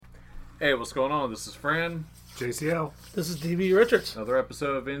Hey, what's going on? This is Fran. JCL. This is DB Richards. Another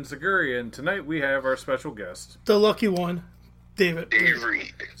episode of Enzuigiri, and tonight we have our special guest. The lucky one, David. Dave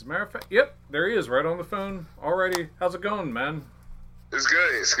Reed. As a matter of fact, yep, there he is, right on the phone already. How's it going, man? It's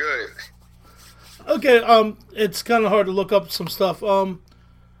good, it's good. Okay, it's kind of hard to look up some stuff.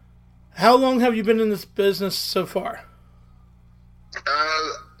 How long have you been in this business so far?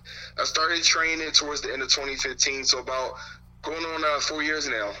 I started training towards the end of 2015, so about going on 4 years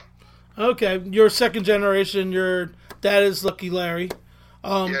now. Okay, you're second generation. Your dad is Lucky Larry.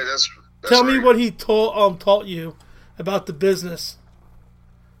 Yeah, that's tell right. me what he taught you about the business.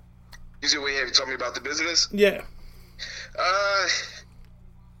 You said, wait, have you taught me about the business? Yeah.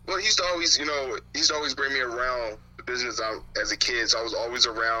 Well, he used to always bring me around the business as a kid, so I was always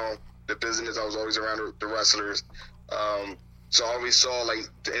around the business. I was always around the wrestlers. So I always saw, like,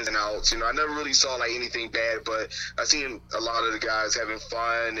 the ins and outs. I never really saw, like, anything bad, but I seen a lot of the guys having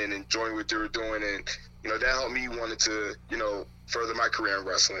fun and enjoying what they were doing, and, that helped me wanted to, further my career in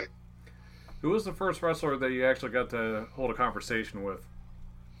wrestling. Who was the first wrestler that you actually got to hold a conversation with?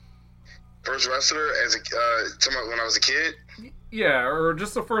 First wrestler when I was a kid? Yeah, or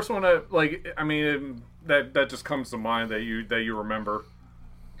just the first one that, that just comes to mind that you remember.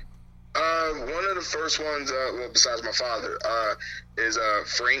 One of the first ones, besides my father, is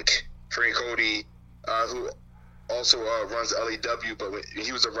Frank Cody, who also runs LAW. But when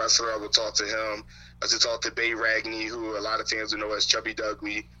he was a wrestler, I would talk to him. I would talk to Bay Ragney, who a lot of fans would know as Chubby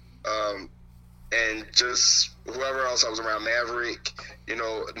Dudley, and just whoever else I was around, Maverick,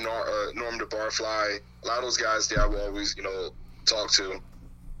 Norm the Barfly. A lot of those guys there I would always, talk to.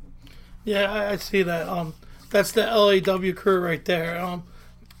 Yeah, I see that. That's the LAW crew right there.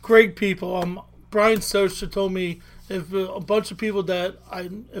 Great people. Brian Socha told me if a bunch of people that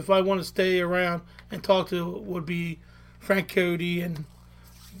if I want to stay around and talk to would be Frank Cody and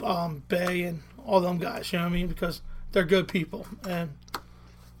Bay and all them guys. You know what I mean? Because they're good people, and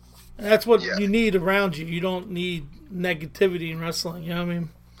that's what you need around you. You don't need negativity in wrestling. You know what I mean?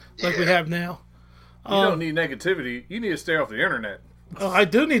 Like we have now. You don't need negativity. You need to stay off the internet. Oh, I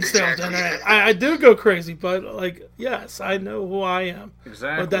do need to stay on the internet. I do go crazy, but, yes, I know who I am.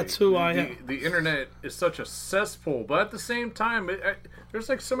 Exactly. But that's who I am. The internet is such a cesspool, but at the same time,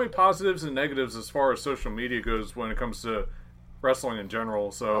 there's, so many positives and negatives as far as social media goes when it comes to wrestling in general,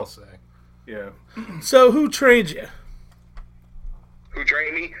 so... I'll say. Yeah. So, who trained you? Who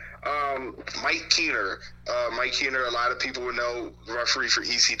trained me? Mike Keener. Mike Keener, a lot of people would know, referee for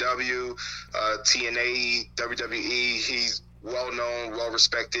ECW, TNA, WWE. He's well-known,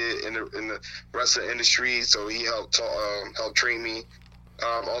 well-respected in the wrestling industry, so he helped train me.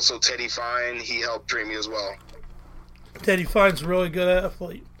 Also, Teddy Fine, he helped train me as well. Teddy Fine's a really good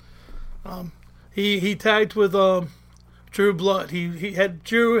athlete. He tagged with Drew Blood.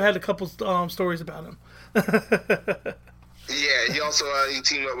 Drew had a couple stories about him. Yeah, he also he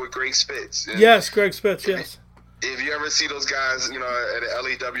teamed up with Greg Spitz. Yes, Greg Spitz. Yes. If you ever see those guys, at an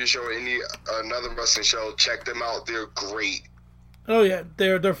LAW show or any another wrestling show, check them out. They're great. Oh yeah,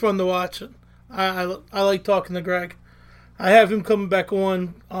 they're fun to watch. I like talking to Greg. I have him coming back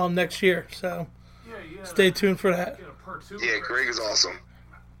on next year, so stay tuned for that. Yeah, Greg is awesome.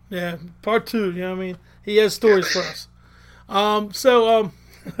 Yeah, part 2. You know what I mean? He has stories for us. So,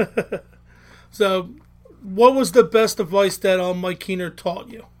 what was the best advice that Mike Keener taught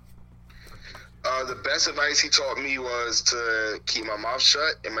you? The best advice he taught me was to keep my mouth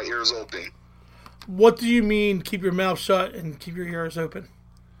shut and my ears open. What do you mean, keep your mouth shut and keep your ears open?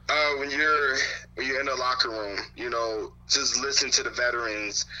 When you're in the locker room, just listen to the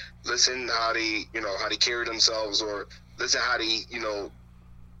veterans, listen how they carry themselves, or listen how they,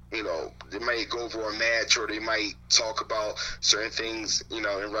 they might go over a match, or they might talk about certain things, in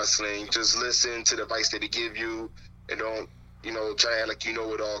wrestling. Just listen to the advice that they give you, and don't, try to act like you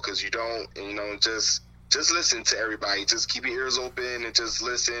know it all, because you don't, and, just listen to everybody. Just keep your ears open and just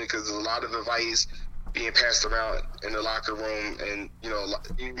listen, because there's a lot of advice being passed around in the locker room, and,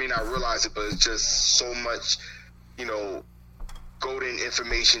 you may not realize it, but it's just so much, golden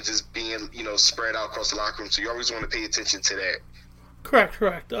information just being, spread out across the locker room. So you always want to pay attention to that.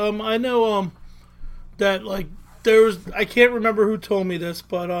 Correct. I know that, there was, I can't remember who told me this,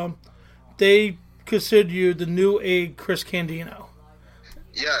 but they considered you the new age Chris Candido.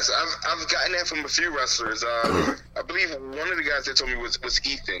 Yes, I've gotten that from a few wrestlers. I believe one of the guys that told me was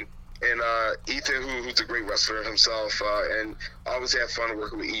Ethan. And Ethan, who's a great wrestler himself, and I always have fun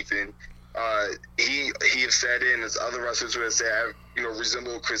working with Ethan. He has said it, and there's other wrestlers who have said,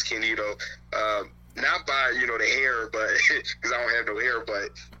 resemble Chris Candido. not by the hair, but because I don't have no hair, but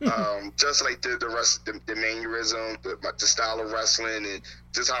just like the mannerism, the style of wrestling, and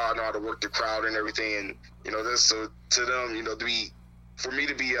just how I know how to work the crowd and everything, and this so to them, for me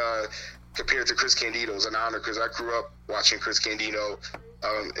to be compared to Chris Candido is an honor because I grew up watching Chris Candido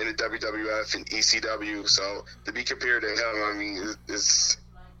in the WWF and ECW, so to be compared to him, I mean, it's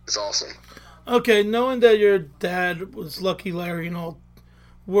awesome. Okay, knowing that your dad was Lucky Larry,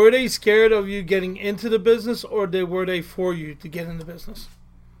 were they scared of you getting into the business, or were they for you to get in the business?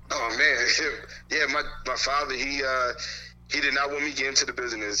 Oh man, yeah, my father, he did not want me to get into the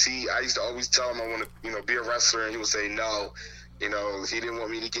business. I used to always tell him I want to be a wrestler, and he would say no. He didn't want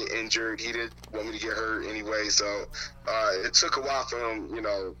me to get injured. He didn't want me to get hurt anyway. So it took a while for him,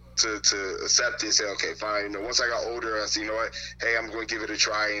 to accept it and say, okay, fine. Once I got older, I said, you know what? Hey, I'm going to give it a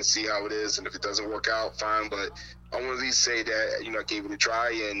try and see how it is. And if it doesn't work out, fine. But I want to at least say that, I gave it a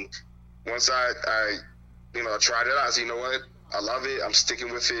try. And once I tried it out, I said, you know what? I love it. I'm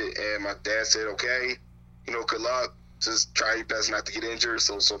sticking with it. And my dad said, okay, good luck. Just try your best not to get injured.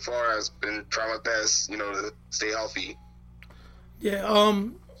 So far, I've been trying my best, to stay healthy. Yeah,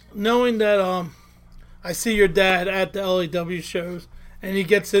 knowing that I see your dad at the LAW shows, and he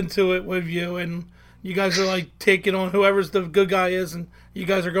gets into it with you, and you guys are like taking on whoever's the good guy is, and you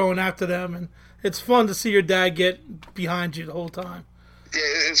guys are going after them, and it's fun to see your dad get behind you the whole time. Yeah,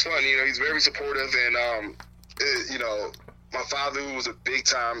 it's fun. He's very supportive, and my father, who was a big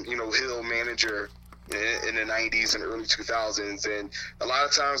time heel manager in the 90s and early 2000s, and a lot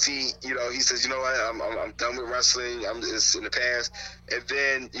of times he says, what, I'm done with wrestling, it's in the past. And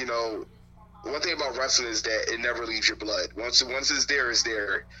then one thing about wrestling is that it never leaves your blood. Once it's there, it's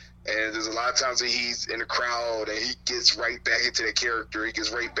there. And there's a lot of times that he's in the crowd and he gets right back into the character. He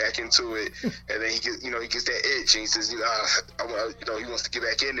gets right back into it, and then he gets that itch, and he says, he wants to get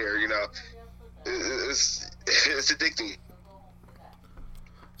back in there. It's addicting.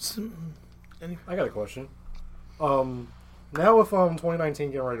 I got a question. Now with 2019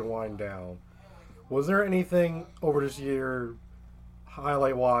 getting ready to wind down, was there anything over this year,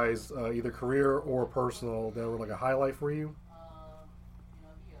 highlight-wise, either career or personal, that were like a highlight for you?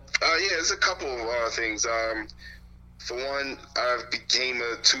 Yeah, there's a couple of things. For one, I became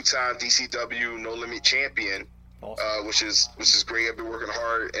a 2-time DCW No Limit champion, awesome. which is great. I've been working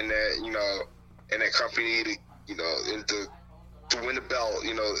hard in that in that company to win the belt.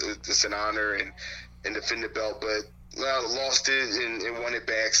 It's an honor and defend the belt, but I lost it and won it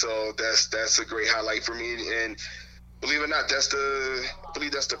back. So that's a great highlight for me. And believe it or not, I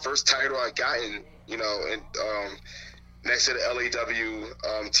believe that's the first title I gotten. And next to the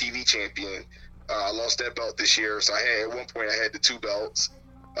LAW TV champion. I lost that belt this year, so at one point I had the 2 belts.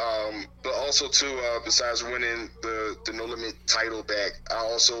 But also too, besides winning the No Limit title back, I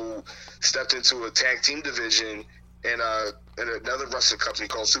also stepped into a tag team division in another wrestling company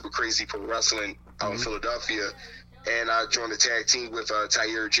called Super Crazy Pro Wrestling out in Philadelphia, and I joined a tag team with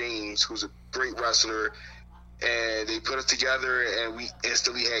Tyre James, who's a great wrestler, and they put us together, and we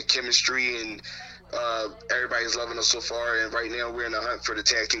instantly had chemistry, and everybody's loving us so far, and right now we're in the hunt for the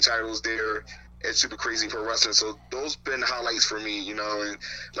tag team titles there at Super Crazy Pro Wrestling. So those been highlights for me, and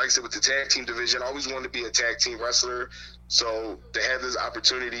like I said, with the tag team division, I always wanted to be a tag team wrestler. So to have this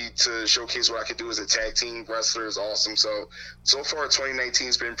opportunity to showcase what I could do as a tag team wrestler is awesome. So far 2019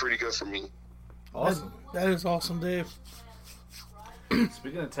 has been pretty good for me. Awesome. That is awesome, Dave.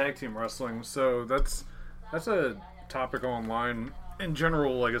 Speaking of tag team wrestling, so that's a topic online in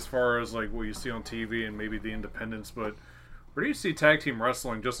general, like as far as like what you see on TV and maybe the independents, but where do you see tag team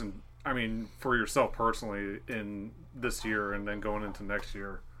wrestling for yourself personally in this year and then going into next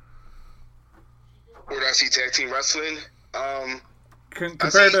year? Where do I see tag team wrestling?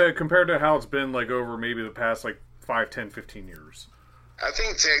 Compared to how it's been like over maybe the past like 5, 10, 15 years. I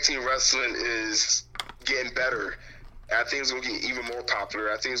think tag team wrestling is getting better. I think it's going to get even more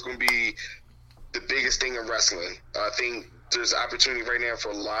popular. I think it's going to be the biggest thing in wrestling. I think there's opportunity right now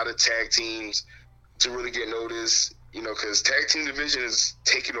for a lot of tag teams to really get noticed, because tag team division is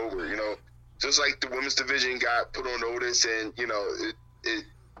taking over, just like the women's division got put on notice and, it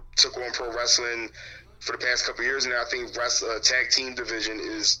took on pro wrestling for the past couple of years. And I think tag team division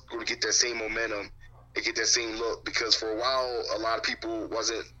is going to get that same momentum and get that same look, because for a while, a lot of people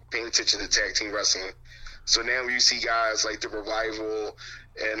wasn't paying attention to tag team wrestling. So now you see guys like the Revival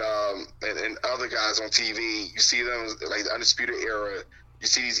and other guys on TV, you see them like the Undisputed Era. You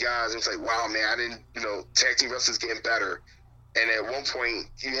see these guys, and it's like, wow, man, tag team wrestling's getting better. And at one point,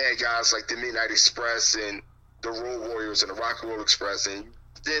 you had guys like the Midnight Express and the Road Warriors and the Rock and Roll Express, and you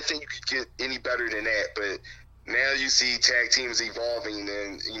didn't think you could get any better than that. But now you see tag teams evolving,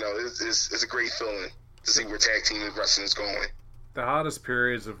 and it's a great feeling to see where tag team wrestling is going. The hottest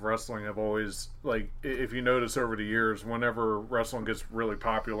periods of wrestling have always, like, if you notice over the years, whenever wrestling gets really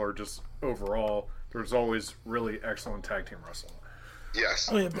popular, just overall, there's always really excellent tag team wrestling. Yes.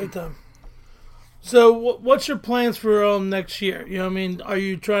 Oh yeah, big time. So, what's your plans for next year? You know what I mean? Are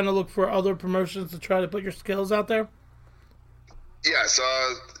you trying to look for other promotions to try to put your skills out there? Yes.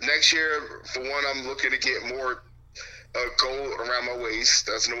 Next year, for one, I'm looking to get more gold around my waist.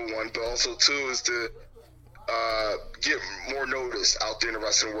 That's number one. But also, two, is to get more notice out there in the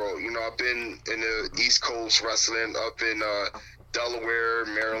wrestling world. I've been in the East Coast wrestling, up in Delaware,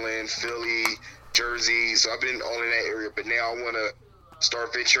 Maryland, Philly, Jersey. So I've been all in that area. But now I want to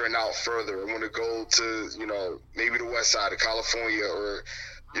start venturing out further. I want to go to, maybe the west side of California, or,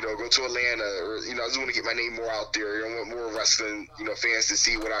 go to Atlanta, or, I just want to get my name more out there. I want more wrestling, fans to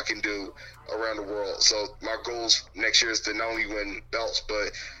see what I can do around the world. So my goals next year is to not only win belts,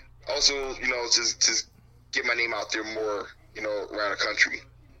 but also, just get my name out there more, around the country.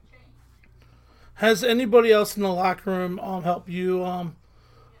 Has anybody else in the locker room help you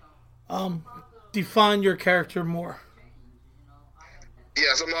define your character more?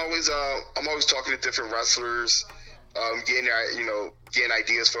 Yes, I'm always talking to different wrestlers, getting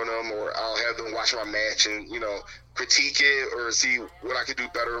ideas from them, or I'll have them watch my match and critique it or see what I could do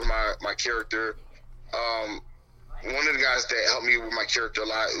better with my character. One of the guys that helped me with my character a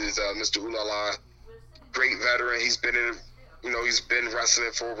lot is Mr. Ulala, great veteran. He's been he's been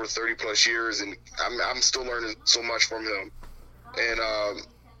wrestling for over 30 plus years, and I'm still learning so much from him. And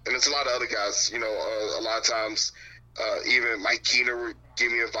it's a lot of other guys. A lot of times. Even Mike Keener would give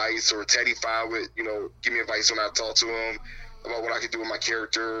me advice, or Teddy Fine would, give me advice when I talk to him about what I could do with my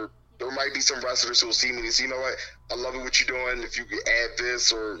character. There might be some wrestlers who will see me and say, I love it what you're doing. If you could add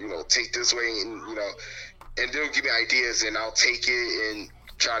this, or, take this way, and, and they'll give me ideas, and I'll take it and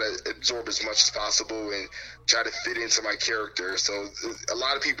try to absorb as much as possible and try to fit into my character. So a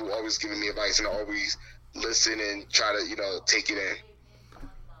lot of people always giving me advice, and I always listen and try to, take it in.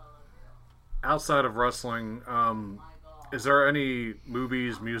 Outside of wrestling, is there any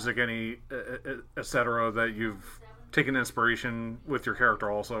movies, music, any etc. that you've taken inspiration with your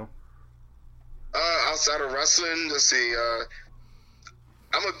character also? Outside of wrestling, let's see.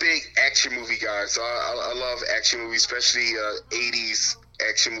 I'm a big action movie guy, so I love action movies, especially 80s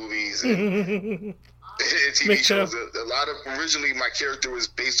action movies and TV shows. Originally my character was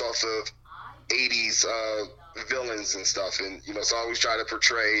based off of 80s villains and stuff, and so I always try to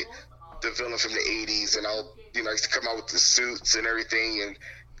portray the villain from the 80s, and I'll I used to come out with the suits and everything, and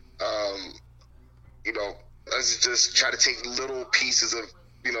I just try to take little pieces of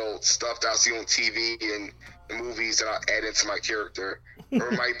stuff that I see on TV and the movies, and I'll add into my character.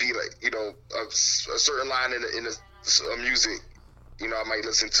 Or it might be like a certain line in a music I might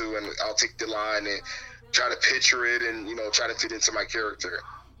listen to, and I'll take the line and try to picture it and try to fit into my character.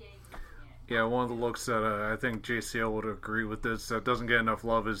 Yeah, one of the looks that I think JCL would agree with this that doesn't get enough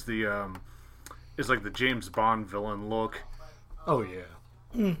love is the is like the James Bond villain look. Oh yeah.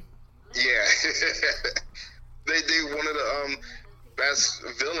 Yeah, they one of the best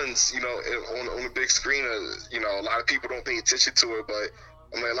villains on the big screen. A lot of people don't pay attention to it,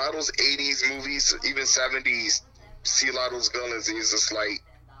 but a lot of those 80s movies, even 70s, see a lot of those villains, and it's just like,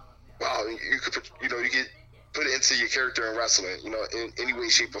 wow, you could you get put it into your character in wrestling, in any way,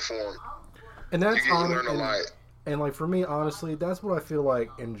 shape, or form. And that's you learn a lot. And like for me, honestly, that's what I feel like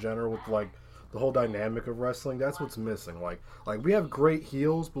in general with like the whole dynamic of wrestling. That's what's missing. Like we have great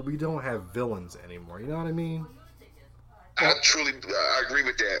heels, but we don't have villains anymore. You know what I mean? I agree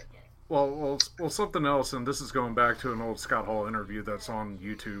with that. Well, something else, and this is going back to an old Scott Hall interview that's on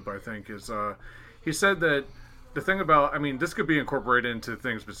YouTube, I think, is he said that the thing about, this could be incorporated into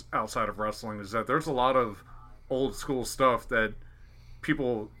things outside of wrestling, is that there's a lot of old school stuff that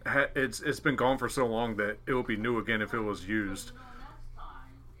people it's been gone for so long that it would be new again if it was used.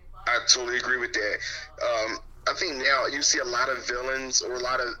 I totally agree with that. I think now you see a lot of villains or a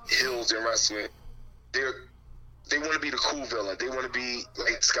lot of heels in wrestling. They want to be the cool villain. They want to be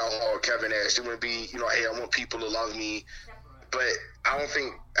like Scott Hall or Kevin Nash. They want to be, hey, I want people to love me. But I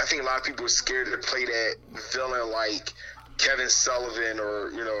think a lot of people are scared to play that villain like Kevin Sullivan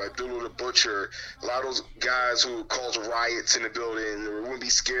or, Abdullah the Butcher. A lot of those guys who cause riots in the building or wouldn't be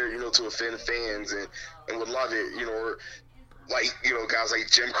scared, to offend fans and would love it, or like, guys like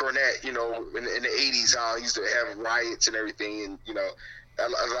Jim Cornette, in the 80s, how he used to have riots and everything. And,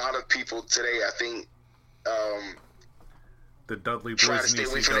 a lot of people today, I think, the Dudley try Boys to in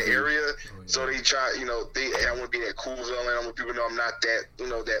stay away from the ECW. area. So they try, I want to be that cool villain. I want people to know I'm not that,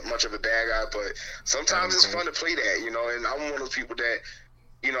 that much of a bad guy. But sometimes it's fun to play that, and I'm one of those people that,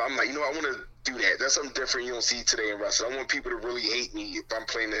 I'm like, I want to do that. That's something different you don't see today in wrestling. I want people to really hate me if I'm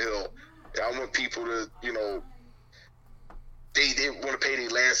playing the heel. I want people to, they want to pay their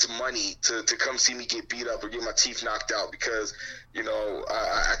last money to come see me get beat up or get my teeth knocked out because,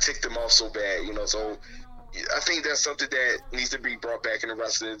 I ticked them off so bad, So I think that's something that needs to be brought back in the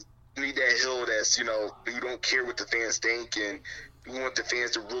wrestling. You need that heel that's, you don't care what the fans think, and you want the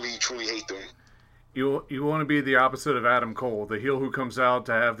fans to really, truly hate them. You want to be the opposite of Adam Cole, the heel who comes out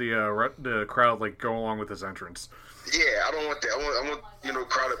to have the crowd go along with his entrance. Yeah, I don't want that. I want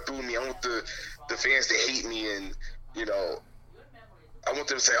crowd to boo me. I want the fans to hate me, and I want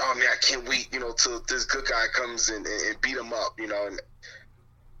them to say, "Oh man, I can't wait," till this good guy comes and beat him up, And,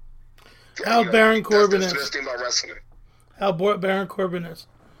 how Baron Corbin that's is. the best thing about wrestling. How Baron Corbin is.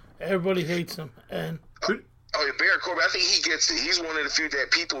 Everybody hates him, and yeah, Baron Corbin. I think he gets it. He's one of the few that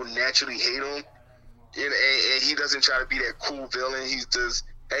people naturally hate him. And he doesn't try to be that cool villain. He's just,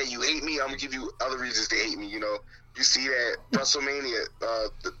 hey, you hate me, I'm going to give you other reasons to hate me, You see that WrestleMania,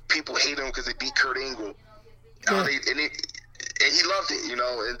 the people hate him because they beat Kurt Angle. Yeah. And he loved it, and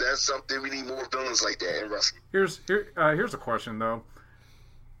that's something we need more villains like that in wrestling. Here's a question, though.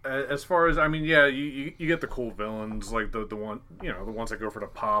 As far as, you get the cool villains, like the one, the ones that go for the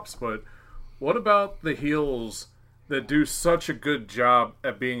pops, but what about the heels that do such a good job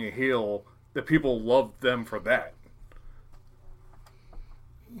at being a heel that people love them for that?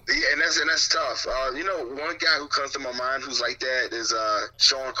 Yeah, and that's tough. One guy who comes to my mind who's like that is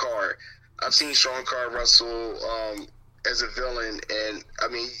Sean Carr. I've seen Sean Carr wrestle as a villain, and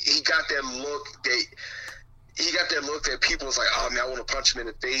he got that look that people was like, oh man, I want to punch him in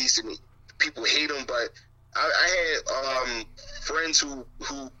the face, and people hate him. But I had friends who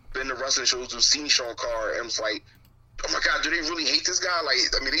been to wrestling shows who've seen Sean Carr and was like, oh my God, do they really hate this guy?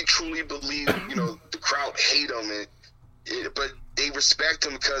 They truly believe, the crowd hate him, but they respect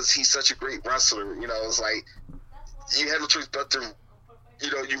him because he's such a great wrestler. It's like you had no choice but to, you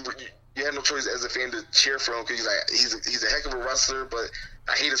had no choice as a fan to cheer for him because he's a heck of a wrestler, but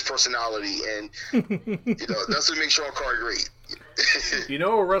I hate his personality, and that's what makes Sean Carr great.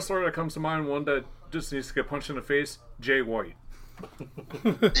 A wrestler that comes to mind, one that just needs to get punched in the face, Jay White.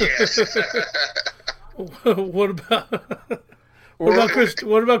 Yeah. What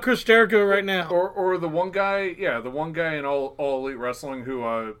about Chris Jericho right now? Or the one guy in all Elite Wrestling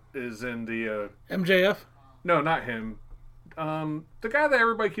who is in the MJF? No, not him. The guy that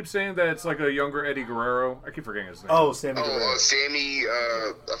everybody keeps saying that it's like a younger Eddie Guerrero. I keep forgetting his name. Oh, Sammy Guevara. Sammy.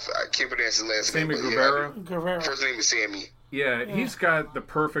 I can't pronounce his last name. Sammy Guevara. Guevara. First name is Sammy. Yeah, he's got the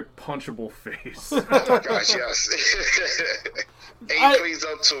perfect punchable face. Oh my gosh, yes. And he plays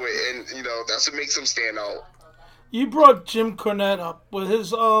up to it, and that's what makes him stand out. You brought Jim Cornette up with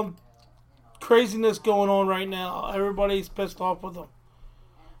his craziness going on right now. Everybody's pissed off with him.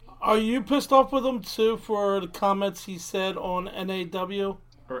 Are you pissed off with him too for the comments he said on NAW?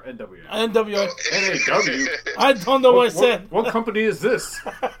 Or NWA. NWA. NAW? I don't know what I said. What company is this?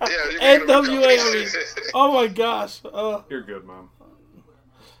 Yeah, NWA. Oh my gosh. You're good, Mom.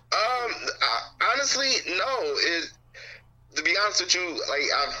 Honestly, no. To be honest with you,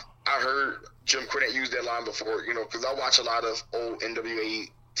 I heard Jim Cornette use that line before, because I watch a lot of old NWA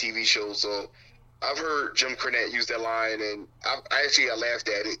TV shows, so I've heard Jim Cornette use that line, and I laughed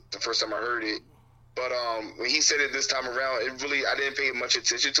at it the first time I heard it. But when he said it this time around, I didn't pay much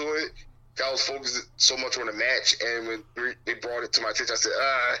attention to it. I was focused so much on the match, and when they brought it to my attention, I said,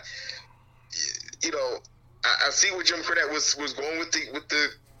 I see what Jim Cornette was going with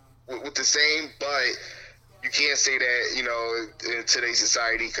the same, but you can't say that, in today's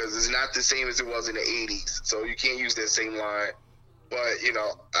society, because it's not the same as it was in the 80s. So you can't use that same line. But,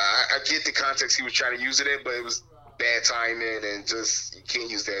 I get the context he was trying to use it in, but it was bad timing, and just, you can't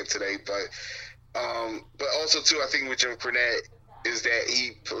use that today. But also, too, I think with Jim Cornette is that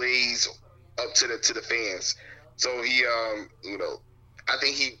he plays up to the fans. So he, I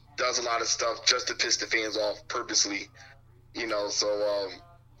think he does a lot of stuff just to piss the fans off purposely,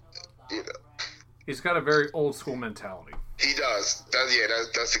 He's got a very old school mentality. He does.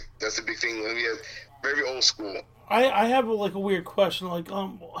 That's a big thing. He has very old school. I have a weird question.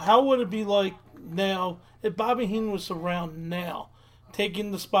 How would it be like now if Bobby Heenan was around now,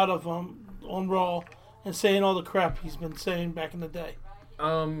 taking the spot of on Raw and saying all the crap he's been saying back in the day?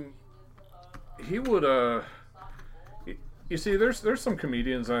 He would. You see, there's some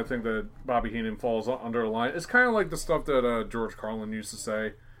comedians I think that Bobby Heenan falls under a line. It's kind of like the stuff that George Carlin used to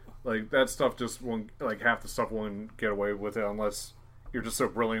say. Like that stuff just won't, like half the stuff won't get away with it unless you're just so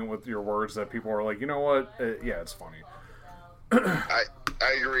brilliant with your words that people are like, you know what? Yeah, it's funny. I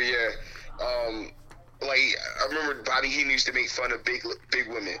agree. Yeah. Like I remember Bobby Heenan used to make fun of big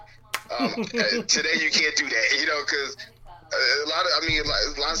women. Today you can't do that, because a lot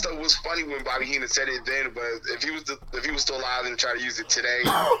of stuff was funny when Bobby Heenan said it then, but if he was still alive and try to use it today,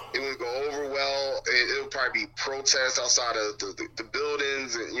 it would go over well. It would probably be protests outside of the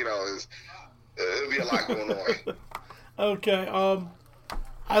buildings, and it'll be a lot going on. Okay.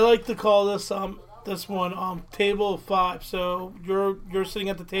 I like to call this one table of 5. So you're sitting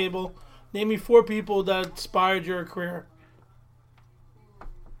at the table. Name me 4 people that inspired your career.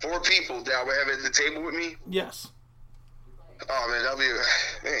 4 people that I would have at the table with me? Yes. Oh man,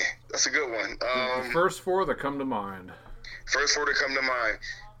 that's a good one. The first 4 that come to mind. First 4 that come to mind.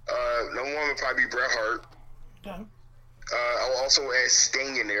 Number 1 would probably be Bret Hart. Okay. I'll also add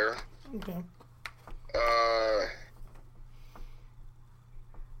Sting in there. Okay.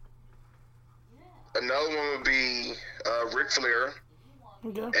 Another one would be Ric Flair.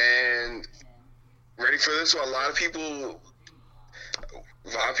 Okay. And ready for this one? A lot of people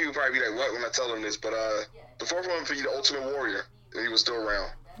probably be like, "What?" when I tell them this, but the 4th one would be the Ultimate Warrior. If he was still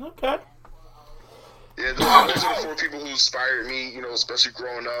around. Okay. Yeah, those are the 4 people who inspired me. Especially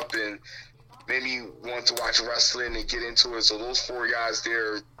growing up and made me want to watch wrestling and get into it. So those 4 guys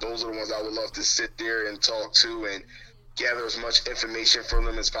there, those are the ones I would love to sit there and talk to and gather as much information from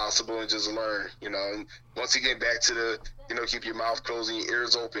them as possible and just learn, And once you get back to the, keep your mouth closed and your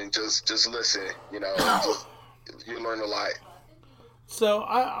ears open, just listen, you learn a lot. So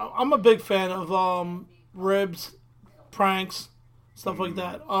I'm a big fan of ribs, pranks, stuff like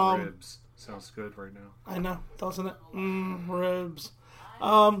that. Ribs sounds good right now. I know, doesn't it? Ribs.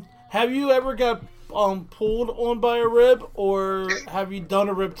 Have you ever got pulled on by a rib, or have you done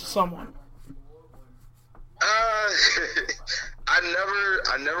a rib to someone? I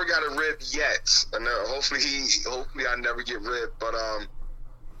never got a rib yet. Hopefully I never get ribbed, but I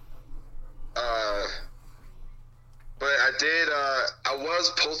did. I was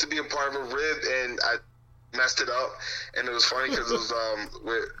supposed to be a part of a rib, and I messed it up. And it was funny because it was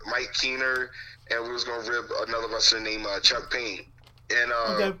with Mike Keener, and we was gonna rib another wrestler named Chuck Payne. And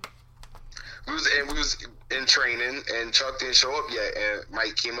Okay. we was in training, and Chuck didn't show up yet. And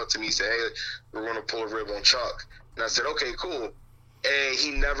Mike came up to me and said, "Hey, we're gonna pull a rib on Chuck." And I said, "Okay, cool." And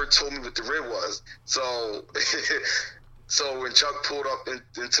he never told me what the rib was. So, so when Chuck pulled up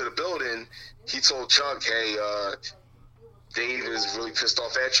into the building, he told Chuck, "Hey, Dave is really pissed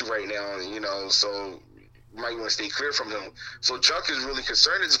off at you right now, so you might want to stay clear from him." So Chuck is really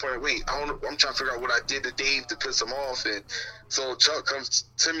concerned at this point. Wait, I'm trying to figure out what I did to Dave to piss him off. And so Chuck comes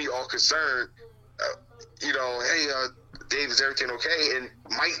to me all concerned, "Hey, Dave, is everything okay?" And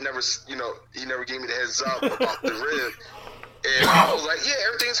Mike never, he never gave me the heads up about the rib. And I was like, "Yeah,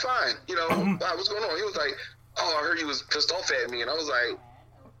 everything's fine. What's going on?" He was like, "Oh, I heard you was pissed off at me." And I was like,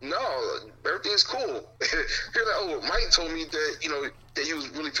 "No, everything's cool." He was like, "Oh, Mike told me that, that he was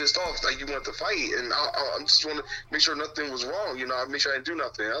really pissed off, like you wanted to fight. And I just want to make sure nothing was wrong, I make sure I didn't do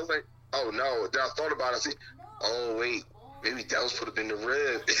nothing." And I was like, "Oh, no." Then I thought about it. I said, "Oh, wait. Maybe that was put up in the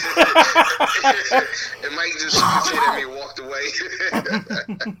rib." And Mike just shook his head at me and walked away.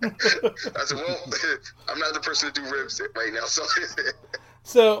 I said, "Well, I'm not the person to do ribs right now."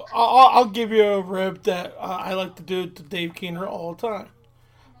 So I'll give you a rib that I like to do to Dave Keener all the time.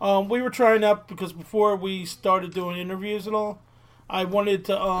 We were trying that because before we started doing interviews and all, I wanted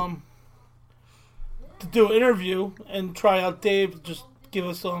to do an interview and try out Dave, just give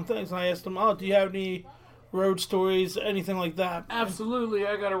us some things. And I asked him, "Do you have any road stories, anything like that?" Absolutely,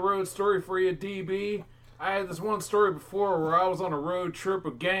 I got a road story for you, DB. I had this one story before where I was on a road trip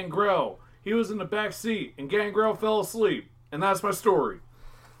with Gangrel. He was in the back seat, and Gangrel fell asleep, and that's my story.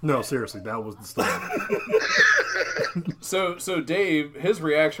 No, seriously, that was the story. So Dave, his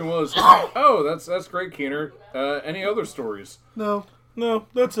reaction was, "Oh, that's great, Keener. Any other stories?" No. No,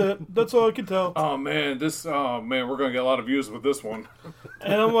 that's it. That's all I can tell. Oh man, we're gonna get a lot of views with this one.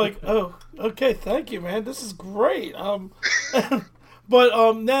 And I'm like, "Oh, okay, thank you, man. This is great."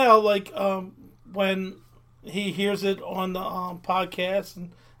 But now, like, when he hears it on the podcast,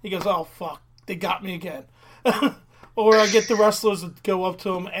 and he goes, "Oh fuck, they got me again." Or I get the wrestlers to go up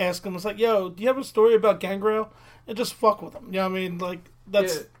to him, ask him, it's like, "Yo, do you have a story about Gangrel?" And just fuck with him. You know what I mean? Like,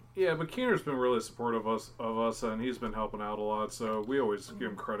 that's... Yeah, but Keener's been really supportive of us, and he's been helping out a lot, so we always give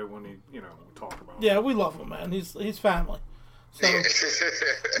him credit when he, we talk about him. Yeah, we love him, man. He's family. So,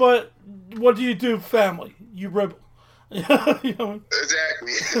 but what do you do, family? You rebel.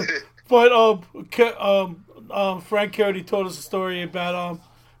 Exactly. But Frank Cody told us a story about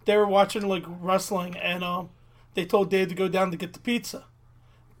they were watching like wrestling, and they told Dave to go down to get the pizza.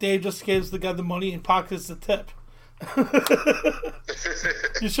 Dave just gives the guy the money and pockets the tip.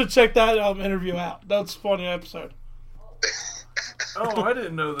 You should check that interview out. That's a funny episode. Oh, I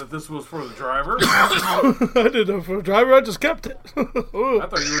didn't know that this was for the driver. I didn't know for the driver. I just kept it. I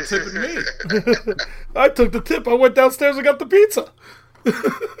thought you were tipping me. I took the tip. I went downstairs and got the pizza.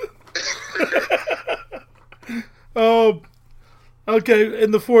 Okay,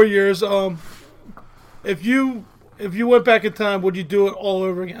 in the 4 years, if you went back in time, would you do it all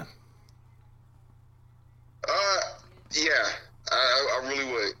over again? Yeah, I really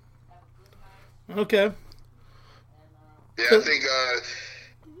would. Okay. Yeah, I think,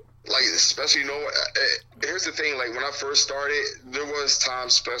 like, especially, here's the thing, like, when I first started, there was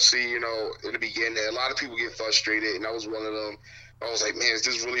times, especially, in the beginning, a lot of people get frustrated, and I was one of them. I was like, man, is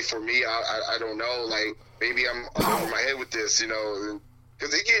this really for me? I don't know, like, maybe I'm over my head with this,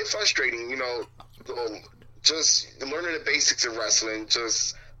 because it get frustrating, just learning the basics of wrestling,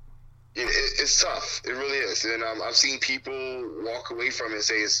 it's tough. It really is. And I've seen people walk away from it and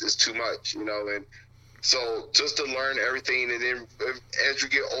say it's too much, and so just to learn everything, and then as you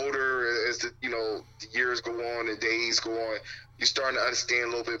get older, as the years go on, the days go on, you're starting to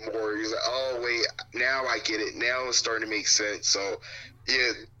understand a little bit more. You're like, oh wait, now I get it. Now it's starting to make sense. So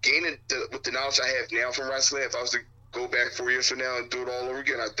yeah, gaining with the knowledge I have now from wrestling, if I was to go back 4 years from now and do it all over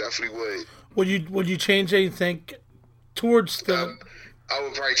again, I definitely would. Would you change anything towards the? I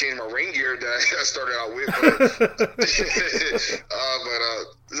would probably change my ring gear that I started out with, but,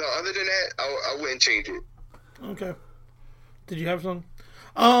 no, other than that, I wouldn't change it. Okay. Did you have something?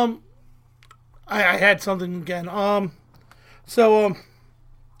 I had something again. So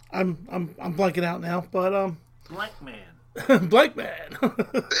I'm blanking out now, but Black man. Black man.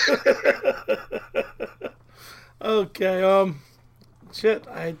 Okay. Shit,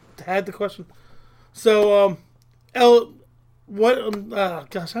 I had the question. So what?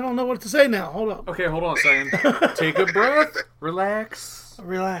 Gosh, I don't know what to say now. Hold up. Okay, hold on a second. Take a breath. Relax.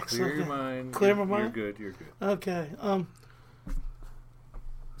 Relax. Clear okay. your mind. Clear my mind. You're good. You're good. Okay.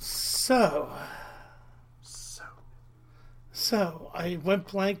 So I went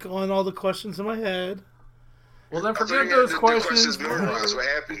blank on all the questions in my head. Well, then forget those questions. Memorized. What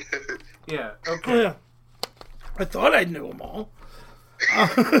happened? Yeah. Oh, Okay. yeah. I thought I knew them all.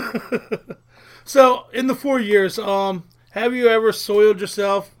 So in the 4 years, have you ever soiled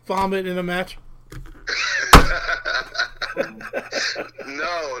yourself, vomit in a match?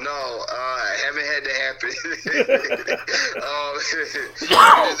 No, I haven't had that happen.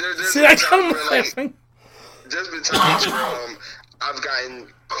 See, I kind of laughing. There's been times where I've gotten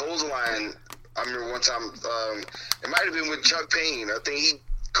clothesline. I remember one time, it might have been with Chuck Payne. I think he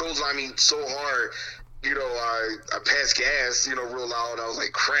clotheslined me so hard, I passed gas, real loud. I was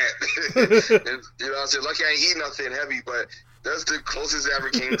like, crap. And, I said, lucky I ain't eat nothing heavy, but that's the closest I ever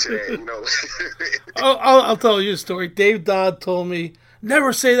came to that, I'll tell you a story. Dave Dodd told me,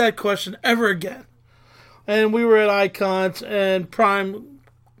 never say that question ever again. And we were at Icons, and Crime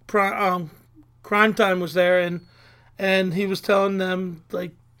Time was there, and he was telling them,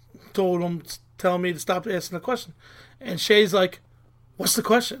 telling me to stop asking the question. And Shay's like, what's the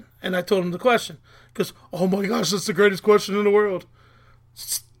question? And I told him the question. He goes, oh my gosh, that's the greatest question in the world.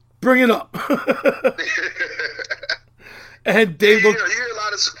 Bring it up. And Dave you hear a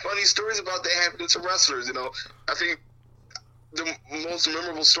lot of funny stories about that happening to wrestlers, I think the most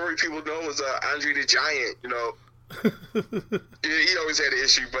memorable story people know is Andre the Giant, he always had an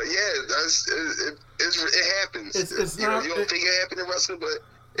issue, but yeah, it happens. It's not, you don't think it happened in wrestling, but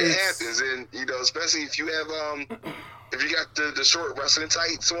it happens, and especially if you have if you got the short wrestling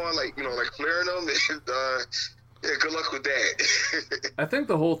tights on, like flaring them, yeah, good luck with that. I think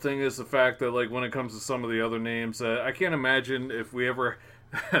the whole thing is the fact that, when it comes to some of the other names, I can't imagine if we ever,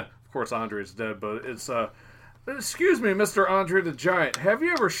 of course Andre's dead, but it's, excuse me, Mr. Andre the Giant, have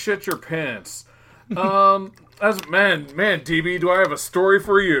you ever shit your pants? Man, DB, do I have a story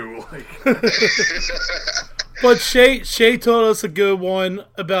for you? But Shay told us a good one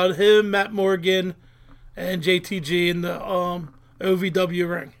about him, Matt Morgan, and JTG in the OVW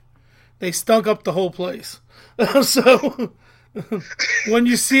ring. They stunk up the whole place. So, when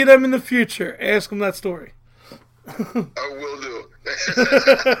you see them in the future, ask them that story. I will do.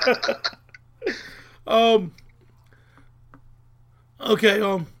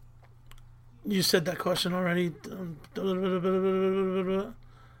 Okay, you said that question already.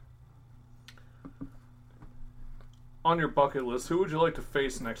 On your bucket list, who would you like to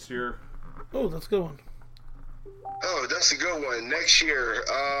face next year? Oh, that's a good one. Oh, that's a good one. Next year,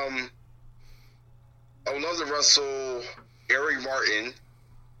 I would love to wrestle Eric Martin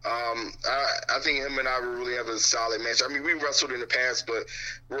I think him and I will really have a solid match. I mean, we wrestled in the past, but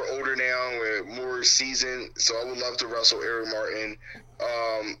we're older now, we're more seasoned, so I would love to wrestle Eric Martin.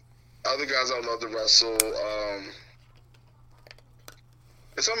 Other guys I would love to wrestle.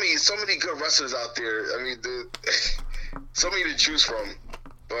 There's so many good wrestlers out there. I mean, so many to choose from.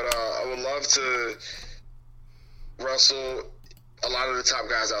 But I would love to wrestle a lot of the top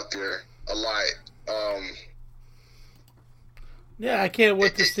guys out there. A lot. Yeah, I can't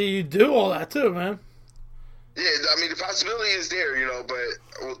wait to see you do all that too, man. Yeah, I mean, the possibility is there,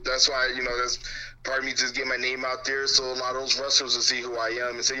 but that's why, that's part of me just get my name out there so a lot of those wrestlers will see who I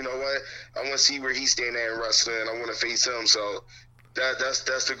am and say, you know what, I want to see where he's standing at in wrestling, and I want to face him. So that's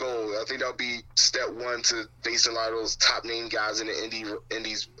the goal. I think that'll be step one to facing a lot of those top name guys in the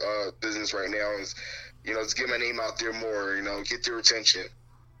indies business right now is, just get my name out there more, get their attention.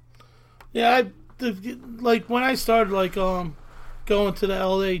 Yeah, like when I started going to the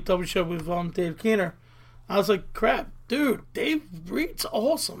LAW show with Dave Keener, I was like, crap, dude, Dave Reed's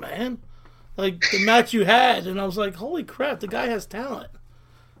awesome, man. Like the match you had, and I was like, holy crap, the guy has talent.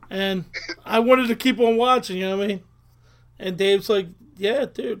 And I wanted to keep on watching, you know what I mean? And Dave's like, yeah,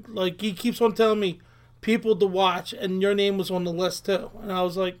 dude, like he keeps on telling me people to watch, and your name was on the list too. And I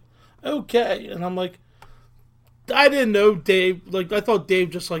was like, okay. And I'm like, I didn't know Dave, like I thought Dave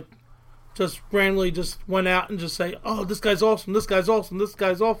just randomly just went out and just say, oh, this guy's awesome, this guy's awesome, this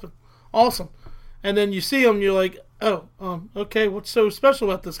guy's awesome. And then you see him, you're like, oh, okay, what's so special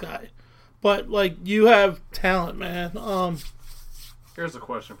about this guy? But, like, you have talent, man. Here's a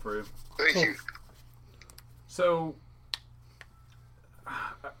question for you. Thank you. So,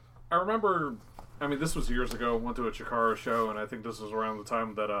 I remember, I mean, this was years ago, went to a Chikara show, and I think this was around the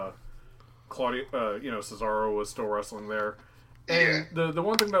time that Claudio, Cesaro was still wrestling there. And the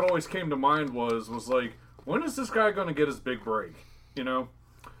one thing that always came to mind was like, when is this guy going to get his big break?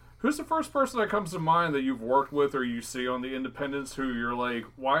 Who's the first person that comes to mind that you've worked with or you see on the independents who you're like,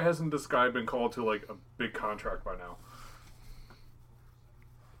 why hasn't this guy been called to like a big contract by now?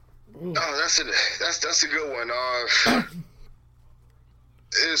 Oh, that's a good one.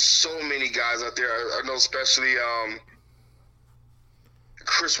 There's so many guys out there. I know, especially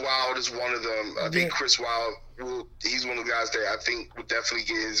Chris Wilde is one of them. I think Chris Wilde, he's one of the guys that I think will definitely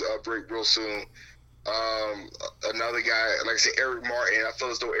get his break real soon. Another guy, like I said, Eric Martin. I feel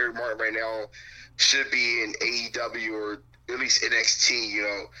as though Eric Martin right now should be in AEW or at least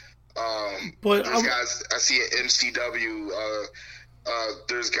NXT. But there's guys I see at MCW.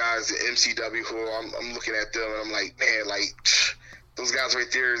 There's guys at MCW who I'm looking at them and I'm like, man, like those guys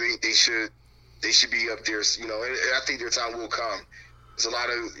right there, they should be up there. And I think their time will come. There's a lot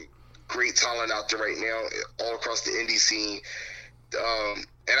of great talent out there right now, all across the indie scene.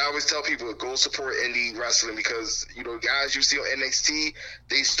 And I always tell people, go support indie wrestling because, guys you see on NXT,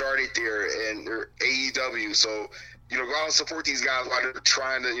 they started there and they're AEW. So, go out and support these guys while they're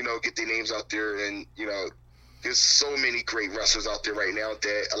trying to, get their names out there. And, there's so many great wrestlers out there right now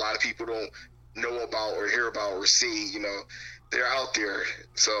that a lot of people don't know about or hear about or see, they're out there.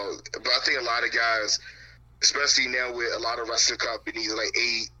 So, but I think a lot of guys, especially now with a lot of wrestling companies like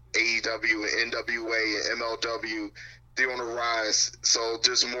AEW and NWA and MLW, they're on the rise. So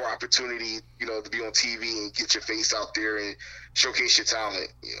there's more opportunity, to be on TV and get your face out there and showcase your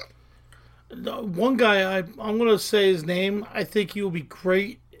talent. One guy, I'm going to say his name, I think he will be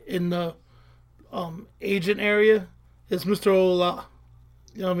great in the agent area, is Mr. Ola.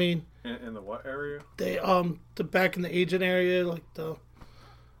 You know what I mean? In the what area? They the back in the agent area, like to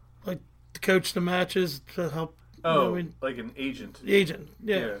coach the matches to help. Oh, like an agent. The agent,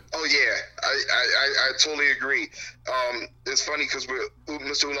 yeah. Oh yeah, I totally agree. It's funny because with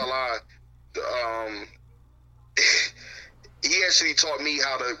Mr. Ulala, he actually taught me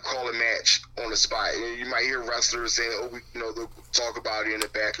how to call a match on the spot. You might hear wrestlers saying, "Oh, they'll talk about it in the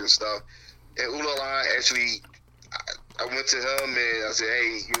back and stuff." And Ulala actually, I went to him and I said,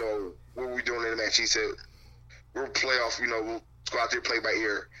 "Hey, what are we doing in the match?" He said, "We'll play off. We'll go out there, play by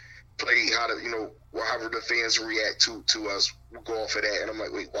ear, play how to, however the fans react to us, we'll go off of that." And I'm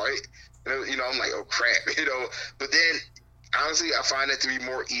like, wait, what? And, I'm like, oh crap, But then, honestly, I find that to be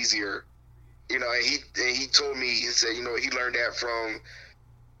more easier, And he told me, he said, he learned that from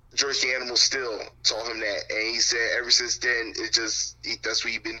George the Animal Steel, taught him that, and he said ever since then, that's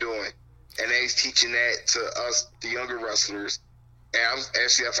what he's been doing, and then he's teaching that to us, the younger wrestlers. And I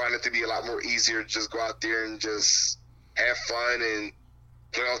find it to be a lot more easier to just go out there and just have fun and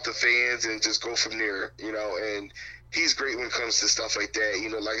play off the fans and just go from there, and he's great when it comes to stuff like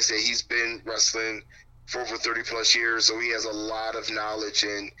that. Like I said, he's been wrestling for over 30 plus years, so he has a lot of knowledge,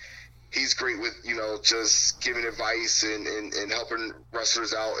 and he's great with, just giving advice and helping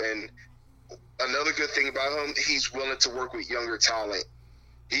wrestlers out. And another good thing about him, he's willing to work with younger talent.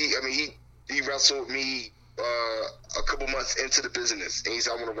 He wrestled me a couple months into the business, and he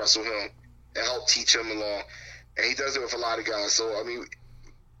said, I want to wrestle him and help teach him along. And he does it with a lot of guys. So, I mean,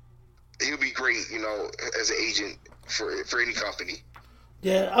 he'll be great, as an agent for any company.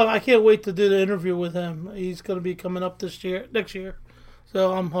 Yeah, I can't wait to do the interview with him. He's going to be coming up next year.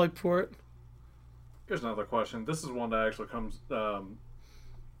 So I'm hyped for it. Here's another question. This is one that actually comes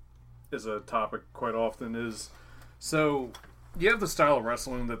is a topic quite often. So you have the style of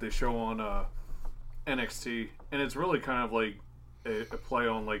wrestling that they show on NXT, and it's really kind of like a play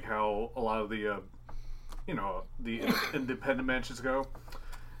on like how a lot of the the independent matches go.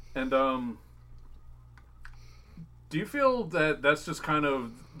 And do you feel that that's just kind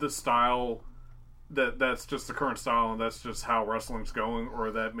of the style, that's just the current style, and that's just how wrestling's going,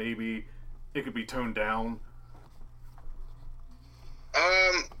 or that maybe it could be toned down?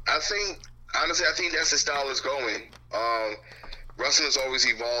 I think that's the style it's going. Wrestling is always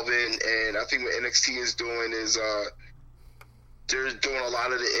evolving, and I think what NXT is doing is they're doing a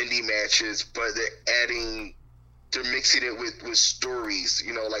lot of the indie matches, but they're mixing it with stories,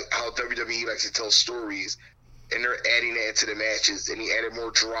 like how WWE likes to tell stories, and they're adding that into the matches, and he added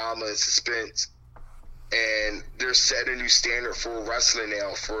more drama and suspense, and they're setting a new standard for wrestling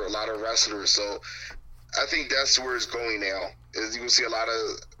now for a lot of wrestlers. So I think that's where it's going now. Is you can see a lot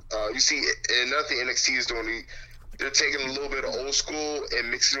of and another thing NXT is doing, they're taking a little bit of old school and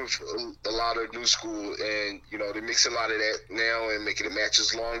mixing it with a lot of new school, and they're mixing a lot of that now and making the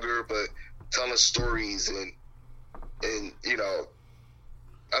matches longer, but telling stories and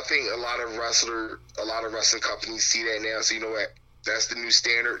I think a lot of wrestling companies see that now. So you know what? That's the new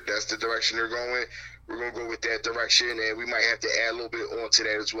standard. That's the direction they're going. We're going to go with that direction, and we might have to add a little bit onto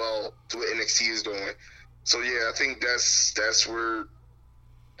that as well to what NXT is doing. So yeah, I think that's where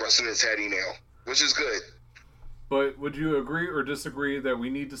wrestling is heading now, which is good. But would you agree or disagree that we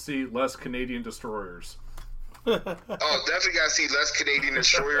need to see less Canadian destroyers? Oh, definitely got to see less Canadian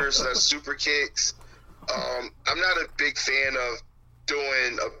destroyers, less super kicks. I'm not a big fan of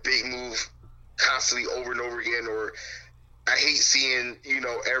doing a big move constantly over and over again, or I hate seeing,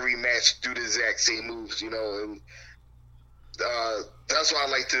 every match do the exact same moves, and that's why I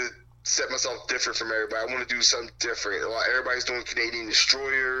like to set myself different from everybody. I want to do something different. While everybody's doing Canadian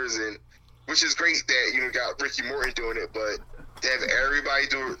destroyers, and which is great that, got Ricky Morton doing it, but to have everybody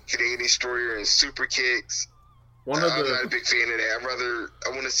do Canadian destroyer and super kicks, I'm not a big fan of that. I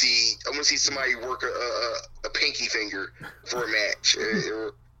want to see somebody work a pinky finger for a match.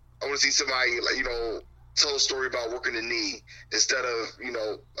 I want to see somebody tell a story about working the knee instead of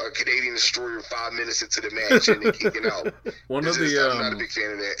a Canadian destroyer 5 minutes into the match and then kicking out. I'm not a big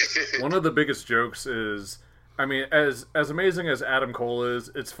fan of that. One of the biggest jokes is, I mean, as amazing as Adam Cole is,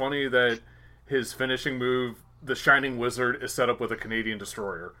 it's funny that his finishing move, the Shining Wizard, is set up with a Canadian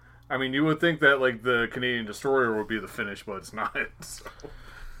destroyer. I mean, you would think that, like, the Canadian Destroyer would be the finish, but it's not. So.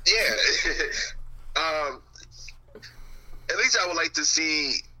 Yeah. At least I would like to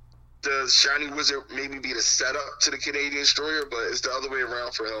see the Shining Wizard maybe be the setup to the Canadian Destroyer, but it's the other way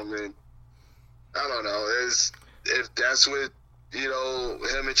around for him. And I don't know. If that's what,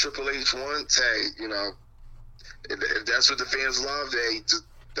 him and Triple H want, hey, if that's what the fans love,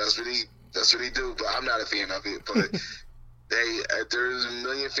 that's what he do. But I'm not a fan of it. But there's a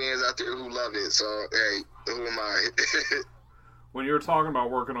million fans out there who love it, so hey, who am I? When you were talking about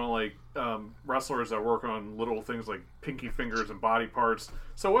working on like wrestlers that work on little things like pinky fingers and body parts,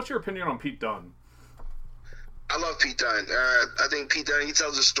 so what's your opinion on Pete Dunne? I love Pete Dunne. I think Pete Dunne, he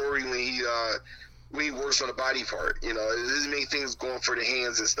tells a story when he works on a body part. It doesn't make things going for the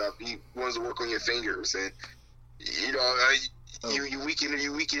hands and stuff. He wants to work on your fingers, and you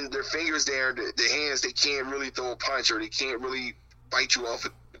weaken their fingers there, the hands, they can't really throw a punch, or they can't really bite you off,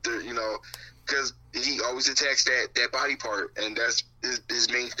 because he always attacks that body part, and that's his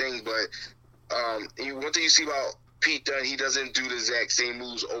main thing. But one thing you see about Pete Dunne, he doesn't do the exact same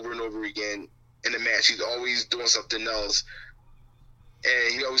moves over and over again in the match. He's always doing something else,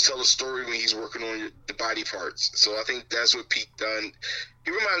 and he always tells a story when he's working on the body parts. So I think that's what Pete Dunne,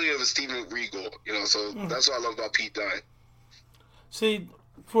 he reminds me of a Steven Regal, so that's what I love about Pete Dunne. See,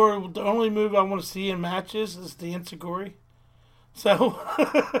 for the only move I want to see in matches is the Enzuigiri. So,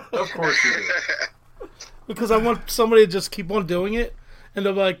 of course you do. Because I want somebody to just keep on doing it, and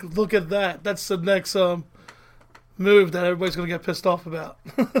they're like, look at that. That's the next move that everybody's going to get pissed off about.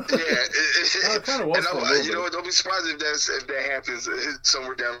 Yeah. It kind of was. Don't be surprised if that happens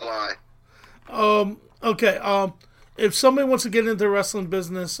somewhere down the line. Okay. if somebody wants to get into the wrestling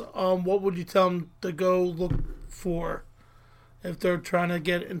business, what would you tell them to go look for if they're trying to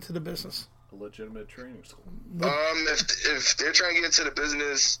get into the business? A legitimate training school. If they're trying to get into the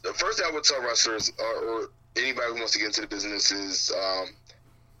business, the first thing I would tell wrestlers or anybody who wants to get into the business is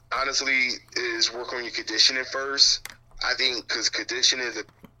honestly is work on your conditioning first. I think because conditioning is a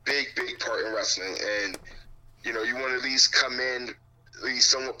big part in wrestling, and you know you want to at least come in at least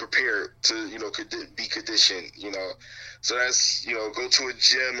somewhat prepared to be conditioned. So that's go to a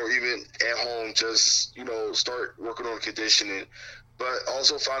gym or even at home, just start working on conditioning. But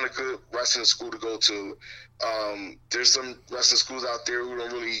also find a good wrestling school to go to. There's some wrestling schools out there who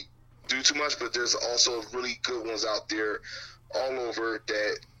don't really do too much, but there's also really good ones out there all over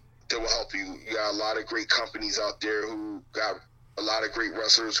that will help you. You got a lot of great companies out there who got a lot of great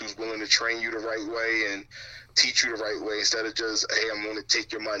wrestlers who's willing to train you the right way and teach you the right way instead of just, hey, I'm going to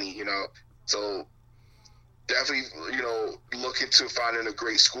take your money, So definitely, look into finding a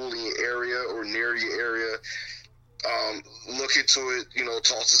great school in your area or near your area. Look into it,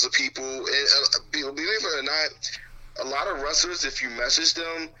 talk to some people. And believe it or not, a lot of wrestlers, if you message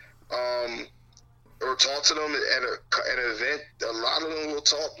them or talk to them at an event, a lot of them will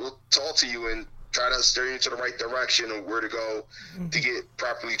talk to you and try to steer you to the right direction of where to go to get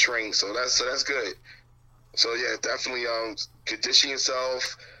properly trained. So that's good. So yeah, definitely condition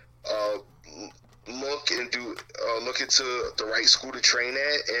yourself. Look into the right school to train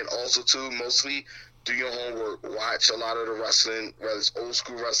at, and also to mostly do your homework. Watch a lot of the wrestling, whether it's old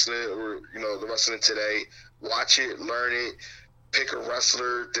school wrestling or the wrestling today. Watch it, learn it, pick a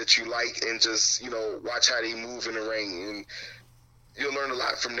wrestler that you like, and just watch how they move in the ring, and you'll learn a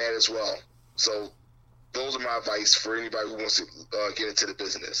lot from that as well. So those are my advice for anybody who wants to get into the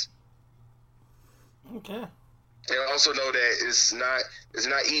business. Okay. And also know that it's not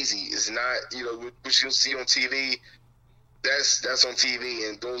easy. It's not what you'll see on TV. That's on TV,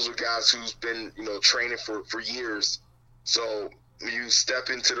 and those are guys who's been training for years. So when you step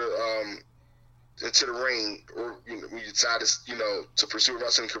into the ring, or when you decide to pursue a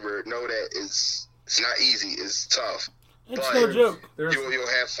wrestling career, know that it's not easy. It's tough. It's no joke. You'll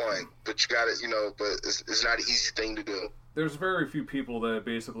have fun, but you got it. But it's not an easy thing to do. There's very few people that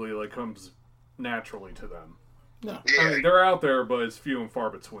basically comes naturally to them. No. Yeah. I mean, they're out there, but it's few and far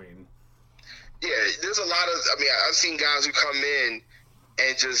between. Yeah, there's a lot of. I've seen guys who come in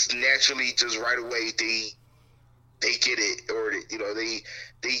and just naturally, just right away, they get it, or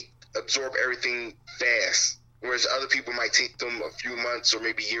they absorb everything fast. Whereas other people might take them a few months or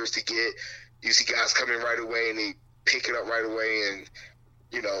maybe years to get. You see guys come in right away and they pick it up right away, and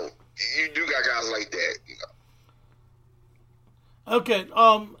you do got guys like that. Okay.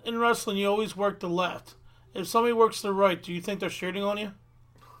 In wrestling, you always work the left. If somebody works the right, do you think they're shitting on you?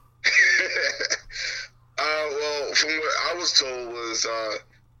 Well, from what I was told was,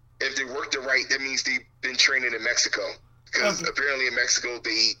 if they work the right, that means they've been training in Mexico. Because apparently in Mexico,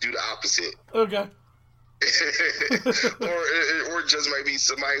 they do the opposite. Okay. or just might be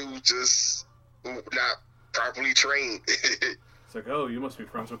somebody who not properly trained. It's like, oh, you must be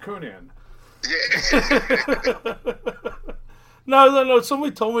friends with Conan. Yeah. No.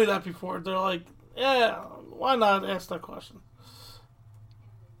 Somebody told me that before. They're like, yeah, why not ask that question?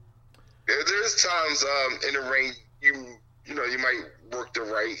 There's times in the ring you might work the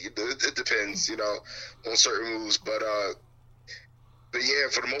right. It depends, on certain moves, but yeah,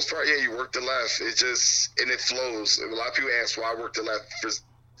 for the most part, yeah, you work the left. And it flows. A lot of people ask why I work the left.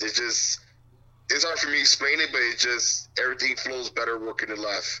 It's hard for me to explain it, but everything flows better working the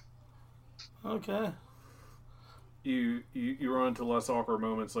left. Okay. You run into less awkward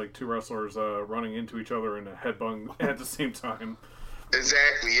moments like two wrestlers running into each other in a headbang at the same time.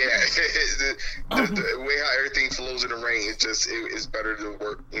 Exactly, yeah. the way how everything flows in the ring, it's better to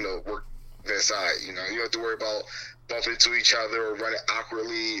work that side. You don't have to worry about bumping into each other or running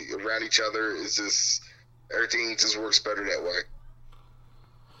awkwardly around each other. Everything just works better that way.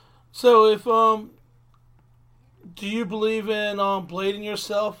 So if do you believe in blading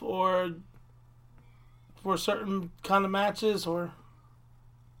yourself or for certain kind of matches, or?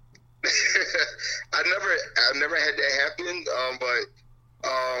 I've never had that happen, but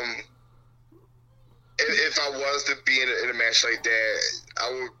if I was to be in a match like that,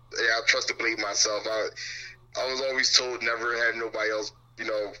 I trust to blade myself. I was always told never have nobody else,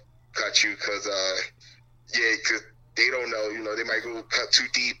 cut you, because they don't know, they might go cut too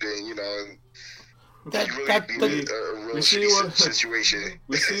deep, and you really be in a real shitty situation.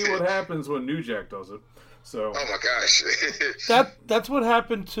 We see what happens when New Jack does it. So. Oh my gosh. That's what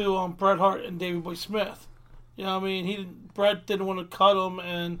happened to Bret Hart and Davey Boy Smith. Bret didn't want to cut him,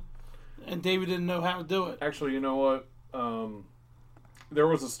 and and David didn't know how to do it. Actually, you know what? There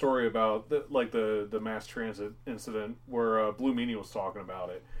was a story about the mass transit incident where Blue Meanie was talking about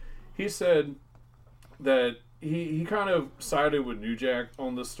it. He said that he kind of sided with New Jack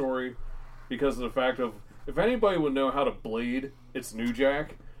on this story because of the fact of, if anybody would know how to blade, it's New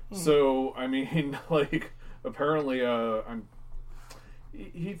Jack. So I mean, like, apparently, the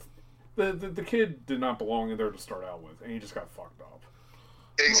kid did not belong in there to start out with, and he just got fucked up.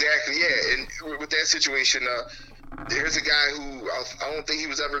 Exactly, yeah. And with that situation, there's a guy who I don't think he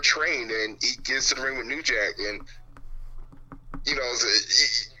was ever trained, and he gets to the ring with New Jack, and you know,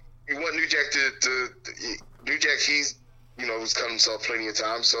 you want New Jack New Jack, he's, you know, has cut himself plenty of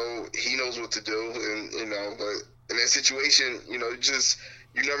times, so he knows what to do, and you know, but in that situation, you know,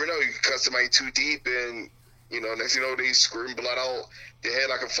 you never know. You can cut somebody too deep, and you know, next thing you know, they squirting blood out their head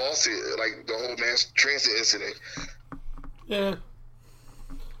like a faucet, like the whole mass transit incident. Yeah.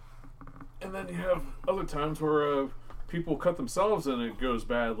 And then you have other times where people cut themselves and it goes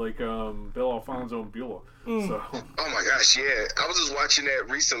bad, like Bill Alfonso and Beulah. So. Oh my gosh, yeah. I was just watching that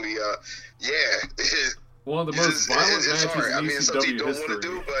recently. One of the most violent matches hard. in It's something ECW you don't history. want to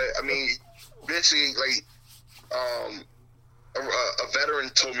do, but I mean, eventually, like, a veteran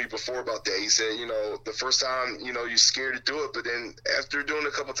told me before about that. He said, you know, the first time, you know, you're scared to do it, but then after doing it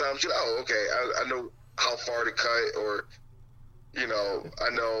a couple times, you're like, oh, okay, I know how far to cut, or, you know, I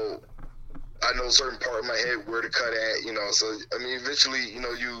know a certain part of my head where to cut at, you know. So I mean, eventually, you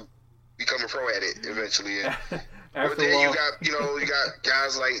know, you become a pro at it eventually. And, but then you got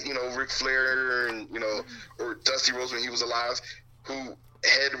guys like, you know, Ric Flair and, you know, or Dusty Rhodes when he was alive, who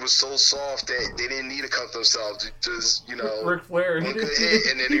head was so soft that they didn't need to cut themselves. Just, you know, Ric Flair, and then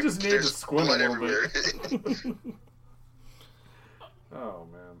he just needed to squint a little bit. Oh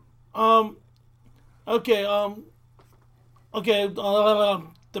man.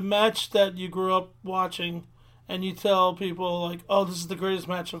 The match that you grew up watching, and you tell people, like, oh, this is the greatest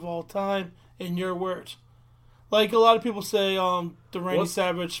match of all time, in your words. Like, a lot of people say, the Randy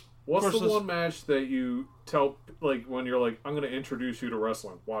Savage What's versus... the one match that you tell, like, when you're like, I'm going to introduce you to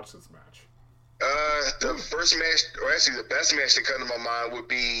wrestling, watch this match? The first match, or actually the best match that comes to my mind, would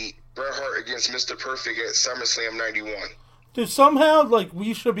be Bret Hart against Mr. Perfect at SummerSlam 91. Dude, somehow, like,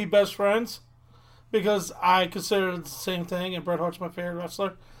 we should be best friends. Because I consider it the same thing, and Bret Hart's my favorite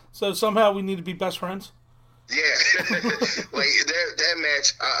wrestler. So somehow we need to be best friends. Yeah, like that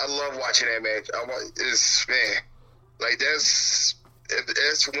match, I love watching that match.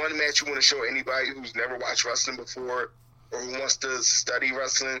 That's one match you want to show anybody who's never watched wrestling before or who wants to study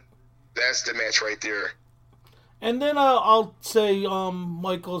wrestling. That's the match right there. And then I'll say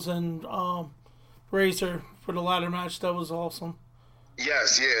Michaels and Razor for the ladder match. That was awesome.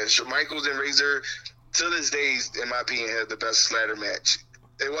 Yes, yeah. So Michaels and Razor, to this day, in my opinion, had the best ladder match.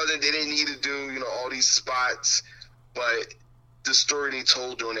 They didn't need to do, you know, all these spots, but the story they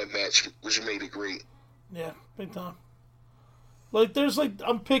told during that match, which made it great. Yeah, big time. Like, there's, like,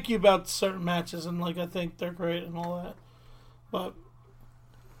 I'm picky about certain matches, and, like, I think they're great and all that. But,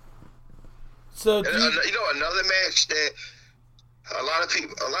 so, you know, another match that a lot of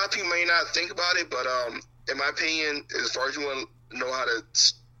people may not think about it, but in my opinion, as far as you want to know how to,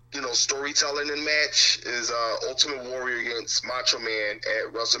 you know, storytelling in match, is Ultimate Warrior against Macho Man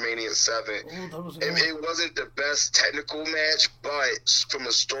at WrestleMania 7. It wasn't the best technical match, but from a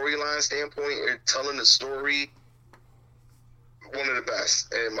storyline standpoint and telling the story, one of the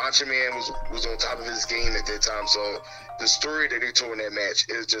best. And Macho Man was on top of his game at that time. So the story that they told in that match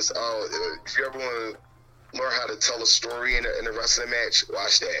is just, if you ever want to learn how to tell a story in a wrestling match,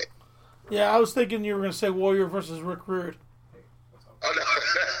 watch that. Yeah, I was thinking you were going to say Warrior versus Rick Rude. Oh,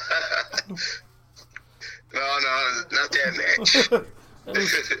 no. No, not that match.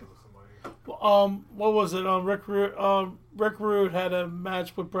 What was it? Rick Rude had a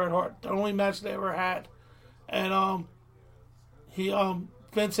match with Bret Hart. The only match they ever had. And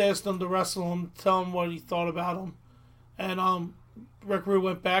Vince asked him to wrestle him, tell him what he thought about him. And Rick Rude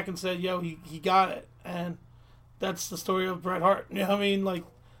went back and said, yo, he got it. And that's the story of Bret Hart. You know what I mean? Like,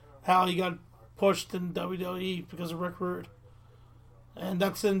 how he got pushed in WWE because of Rick Rude. And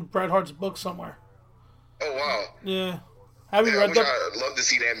that's in Bret Hart's book somewhere. Oh, wow. Yeah. Have you read that? I'd love to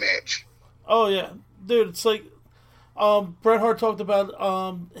see that match. Oh, yeah. Dude, it's like, Bret Hart talked about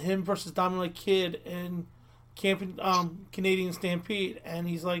him versus Dominic Kidd in Canadian Stampede, and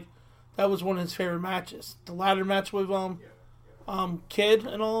he's like, that was one of his favorite matches. The ladder match with Kidd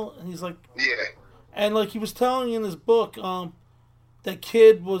and all, and he's like... Yeah. And, like, he was telling in his book that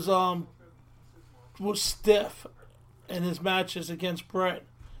Kidd was stiff in his matches against Bret,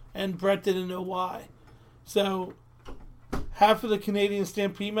 and Bret didn't know why. So, half of the Canadian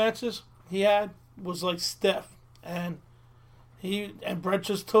Stampede matches he had was like stiff, and Brett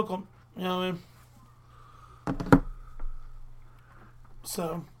just took him. You know what I mean?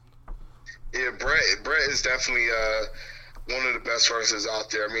 So. Yeah, Brett is definitely one of the best wrestlers out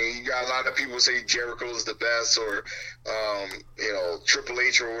there. I mean, you got a lot of people say Jericho is the best, or Triple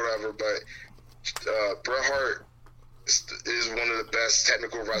H or whatever, but Bret Hart is one of the best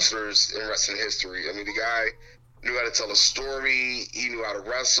technical wrestlers in wrestling history. I mean, the guy knew how to tell a story. He knew how to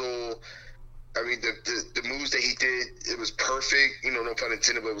wrestle. I mean, the moves that he did, it was perfect. No pun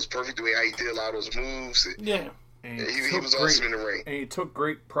intended, but it was perfect the way how he did a lot of those moves. Yeah. And he was awesome in the ring. And he took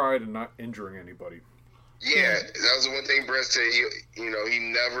great pride in not injuring anybody. Yeah, that was the one thing Brett said. He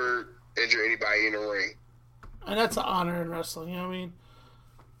never injured anybody in the ring. And that's an honor in wrestling, you know what I mean?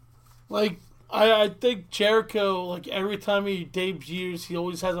 Like, I think Jericho, like, every time he debuts, he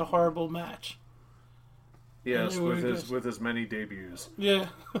always has a horrible match. Yes, with his many debuts. Yeah.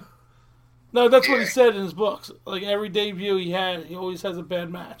 No, that's what he said in his books. Like, every debut he always has a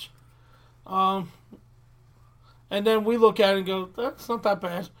bad match. And then we look at it and go, that's not that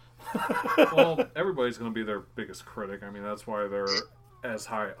bad. Well, everybody's going to be their biggest critic. I mean, that's why they're as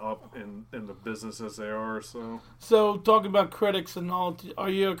high up in the business as they are. So talking about critics and all, are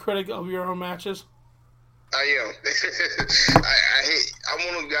you a critic of your own matches? I am. I'm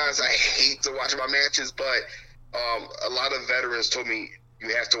one of the guys, I hate to watch my matches, but a lot of veterans told me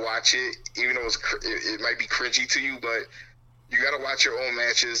you have to watch it, even though it might be cringy to you, but you got to watch your own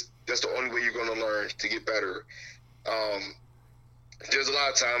matches. That's the only way you're going to learn to get better. There's a lot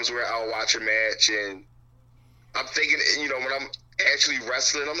of times where I'll watch a match and I'm thinking, when I'm actually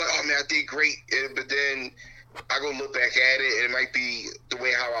wrestling, I'm like, oh man, I did great. But then I go look back at it and it might be the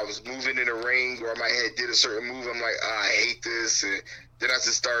way how I was moving in the ring, or I might have did a certain move. I'm like, I hate this. And then I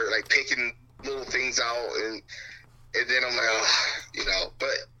just start like picking little things out and then I'm like, but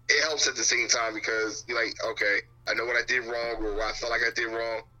it helps at the same time because you're like, okay, I know what I did wrong or what I felt like I did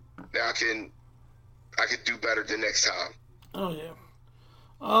wrong. Now I can do better the next time. Oh, yeah.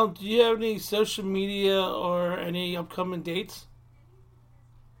 Do you have any social media or any upcoming dates?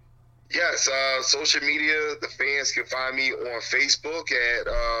 Yes, social media, the fans can find me on Facebook at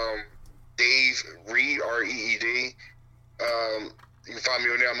Dave Reed, R-E-E-D. You can find me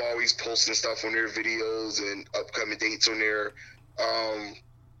on there. I'm always posting stuff on there, videos and upcoming dates on there. I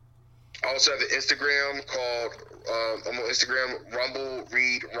also have an Instagram called, I'm on Instagram, Rumble,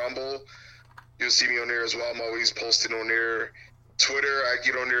 Reed Rumble. You'll see me on there as well. I'm always posting on there. Twitter, I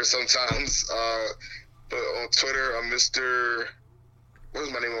get on there sometimes. But on Twitter, I'm Mr. What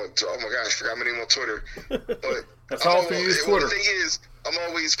is my name on? Oh my gosh, I forgot my name on Twitter. But that's all for you. Twitter. The thing is, I'm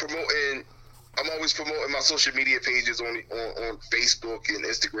always promoting my social media pages on Facebook and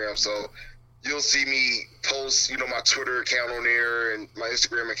Instagram. So you'll see me post, my Twitter account on there and my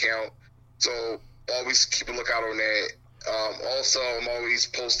Instagram account. So always keep a lookout on that. Also, I'm always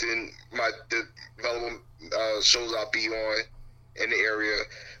posting the available shows I'll be on in the area.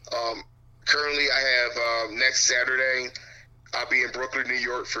 Currently, I have next Saturday, I'll be in Brooklyn, New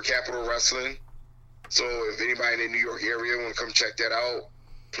York for Capital Wrestling. So if anybody in the New York area want to come check that out,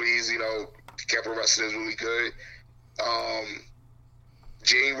 please, Capital Wrestling is really good.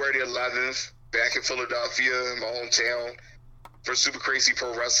 January the 11th, back in Philadelphia, my hometown, for Super Crazy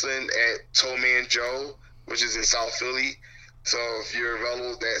Pro Wrestling at Toe Man Joe, which is in South Philly. So if you're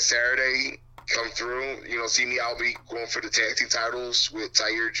available that Saturday, come through. See me. I'll be going for the tag team titles with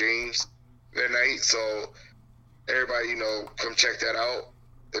Tyre James that night. So everybody, come check that out.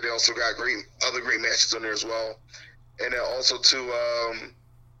 And they also got other great matches on there as well. And then also too,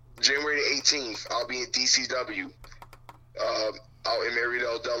 January the 18th, I'll be in DCW, out in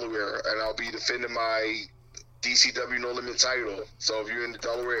Maryville, Delaware, and I'll be defending my DCW No Limit title. So if you're in the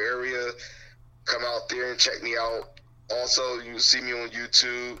Delaware area, come out there and check me out. Also, you see me on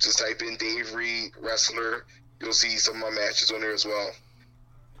YouTube. Just type in Dave Reed Wrestler. You'll see some of my matches on there as well.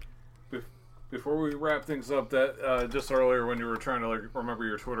 Before we wrap things up, that just earlier when you were trying to remember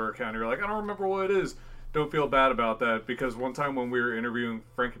your Twitter account, you're like, I don't remember what it is. Don't feel bad about that, because one time when we were interviewing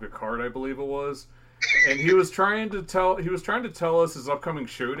Frankie Picard, I believe it was, and he was trying to tell us his upcoming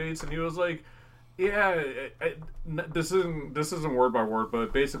show dates, and he was like, yeah, this isn't word by word,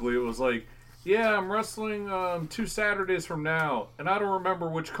 but basically it was like, yeah, I'm wrestling 2 Saturdays from now, and I don't remember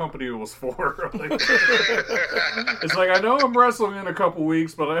which company it was for. It's like, I know I'm wrestling in a couple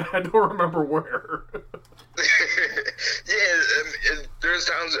weeks, but I don't remember where. Yeah, and there's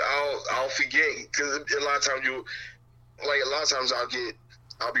times I'll forget, because a lot of times I'll get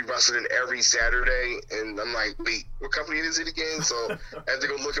I'll be wrestling every Saturday, and I'm like, wait, what company is it again? So I have to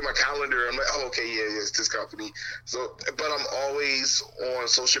go look at my calendar. I'm like, oh, okay, yeah, it's this company. So, but I'm always on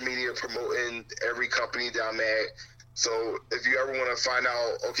social media promoting every company that I'm at. So if you ever want to find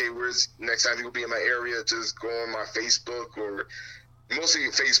out, okay, where's next time you'll be in my area, just go on my Facebook, or mostly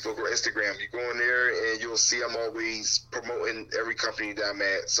Facebook or Instagram. You go in there and you'll see I'm always promoting every company that I'm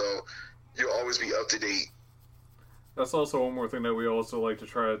at. So you'll always be up to date. That's also one more thing that we also like to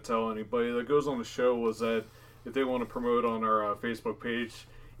try to tell anybody that goes on the show, was that if they want to promote on our Facebook page,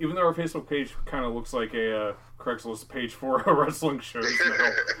 even though our Facebook page kind of looks like a Craigslist page for wrestling shows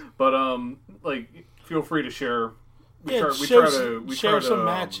now, but like, feel free to share. We share some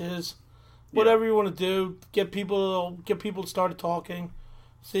matches, whatever you want to do. Get people started talking,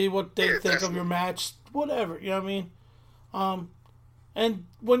 see what they think of your match, whatever. You know what I mean? And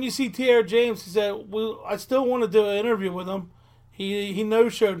when you see T.R. James, he said, "Well, I still want to do an interview with him." He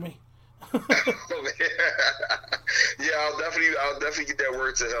no-showed me. Yeah, I'll definitely get that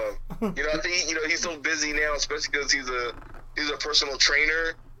word to him. You know, I think he's so busy now, especially because he's a personal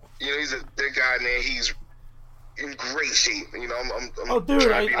trainer. You know, he's a big guy, man. He's in great shape. You know, I'm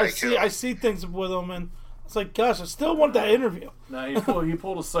dude, I see things with him, and it's like, gosh, I still want that interview. Nah, he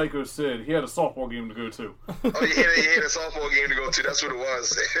pulled a Psycho Sid. He had a softball game to go to. Oh, he had a softball game to go to. That's what it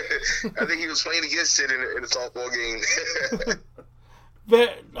was. I think he was playing against Sid in a softball game.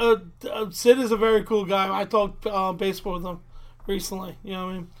 But Sid is a very cool guy. I talked baseball with him recently. You know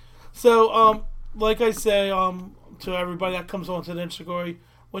what I mean? So, like I say to everybody that comes on to the Enzuigiri,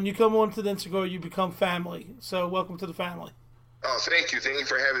 when you come on to the Enzuigiri, you become family. So, welcome to the family. Oh, thank you. Thank you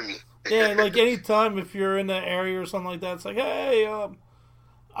for having me. Yeah, like anytime if you're in the area or something like that, it's like, hey, I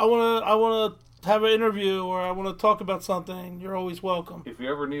wanna have an interview, or I want to talk about something. You're always welcome. If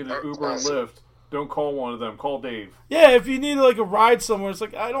you ever need an Uber and Lyft, don't call one of them. Call Dave. Yeah, if you need like a ride somewhere, it's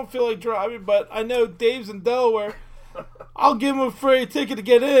like, I don't feel like driving, but I know Dave's in Delaware. I'll give him a free ticket to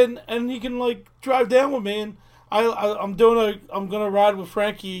get in, and he can like drive down with me. And I'm gonna ride with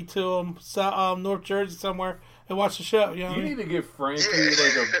Frankie to North Jersey somewhere and watch the show. You know, need to give Frankie you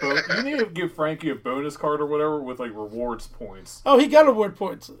need to give Frankie a bonus card or whatever with like rewards points. Oh, he got reward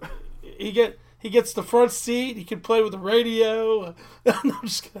points. He gets the front seat. He can play with the radio. No, I'm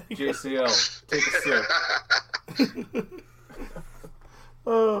just kidding. JCL, take a sip.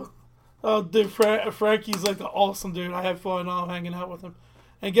 Oh, dude, Frankie's like an awesome dude. I have fun hanging out with him.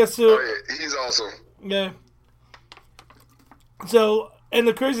 And guess who? Oh, yeah, he's awesome. Yeah. So, and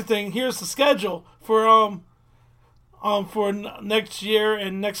the crazy thing, here's the schedule for next year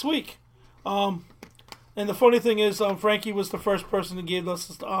and next week. And the funny thing is, Frankie was the first person to give us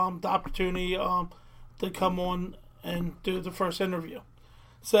the opportunity to come on and do the first interview.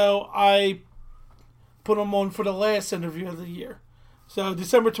 So I put him on for the last interview of the year. So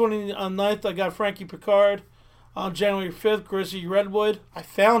December 29th, I got Frankie Picard. On January 5th, Grizzly Redwood. I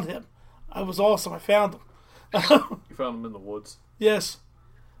found him. I was awesome. I found him. You found him in the woods? Yes.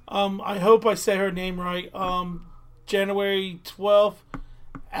 I hope I say her name right. January 12th,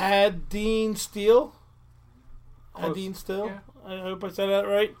 Adine Steele. Adine Steele. Yeah. I hope I said that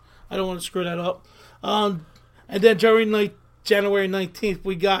right. I don't want to screw that up. And then January 19th,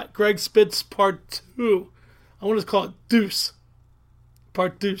 we got Greg Spitz Part 2. I want to call it Deuce.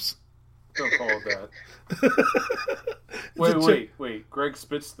 Part Deuce. Don't call it that. Wait. Greg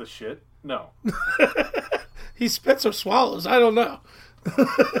spits the shit? No. He spits or swallows. I don't know.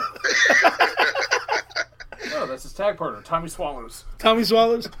 No, that's his tag partner, Tommy Swallows. Tommy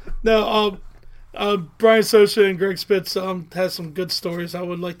Swallows? No, Brian Sosa and Greg Spitz has some good stories. I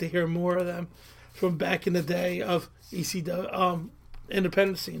would like to hear more of them from back in the day of ECW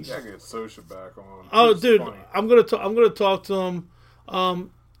independent scenes. Yeah, get Sosa back on. Oh, dude, funny. I'm gonna talk to him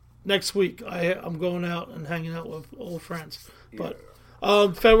next week. I'm going out and hanging out with old friends. But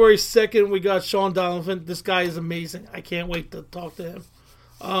February 2nd, we got Sean Donovan. This guy is amazing. I can't wait to talk to him.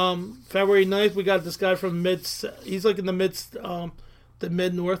 February 9th, we got this guy from he's like in the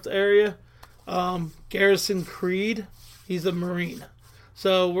mid-north area. Garrison Creed. He's a Marine.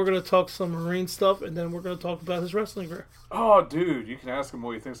 So we're going to talk some Marine stuff, and then we're going to talk about his wrestling career. Oh, dude, you can ask him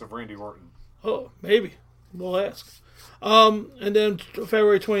what he thinks of Randy Orton. Oh, maybe. We'll ask. And then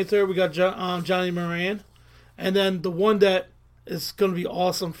February 23rd, we got Johnny Moran. And then the one that is going to be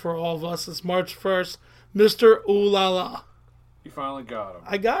awesome for all of us is March 1st, Mr. Ooh La La. You finally got him.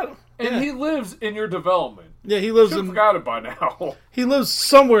 I got him. And he lives in your development. Yeah, he lives in... forgot it by now. He lives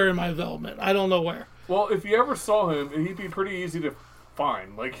somewhere in my development. I don't know where. Well, if you ever saw him, he'd be pretty easy to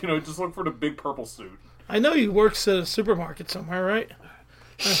find. Like, just look for the big purple suit. I know he works at a supermarket somewhere, right?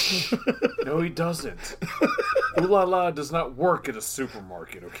 No, he doesn't. Ooh La La does not work at a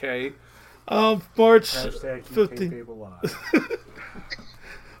supermarket, okay? March Hashtag keep 15th. kayfabe alive.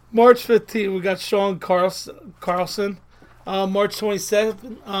 March 15th, we got Sean Carlson. March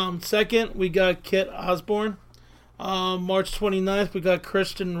 22nd, second, we got Kit Osborne. March 29th, we got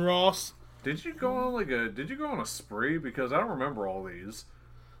Christian Ross. Did you go on a spree? Because I don't remember all these.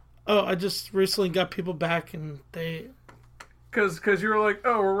 Oh, I just recently got people back, and they... Because you were like,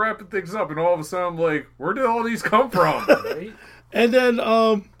 oh, we're wrapping things up, and all of a sudden I'm like, where did all these come from? Right? And then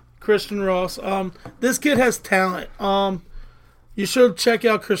Christian Ross. This kid has talent. You should check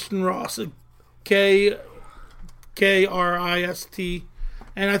out Christian Ross. Krist.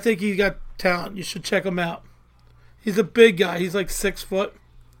 And I think he got talent. You should check him out. He's a big guy. He's like 6 foot.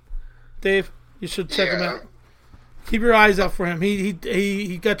 Dave, you should check him out. Keep your eyes out for him.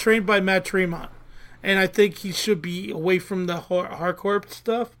 He got trained by Matt Tremont. And I think he should be away from the hardcore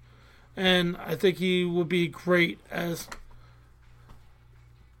stuff. And I think he would be great as...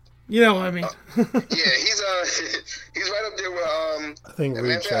 You know what I mean? Yeah, he's right up there with I think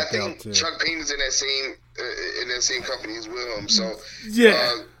Reed checked out too. Chuck Payne is in that same company as Wilhelm. So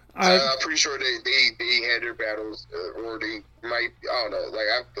Yeah. I'm pretty sure they had their battles, or they might. I don't know. Like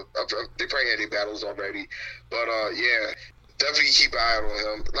they probably had their battles already. But yeah, definitely keep an eye out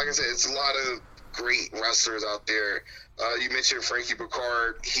on him. Like I said, it's a lot of great wrestlers out there. You mentioned Frankie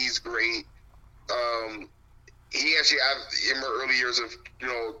Picard. He's great. He actually, in my early years of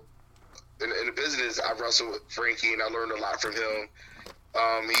in the business, I wrestled with Frankie, and I learned a lot from him.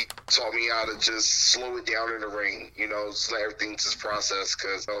 He taught me how to just slow it down in the ring, just let everything just process.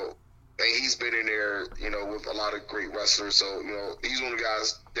 Because and he's been in there, with a lot of great wrestlers. So he's one of the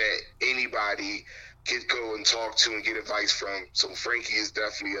guys that anybody could go and talk to and get advice from. So Frankie is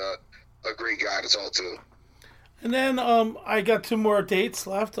definitely a great guy to talk to. And then I got 2 more dates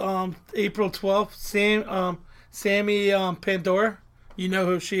left. April 12th, Sammy Pandora. You know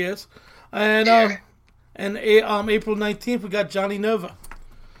who she is. And April 19th, we got Johnny Nova.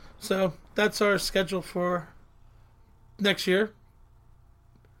 So that's our schedule for next year.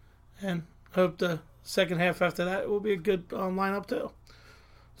 And I hope the second half after that will be a good lineup too.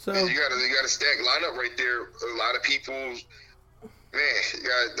 So you got a stacked lineup right there. A lot of people, man,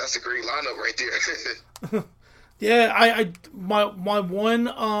 that's a great lineup right there. yeah, my one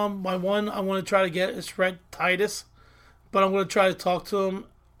I want to try to get is Red Titus, but I'm going to try to talk to him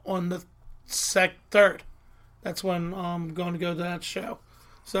on the 3rd. That's when I'm going to go to that show.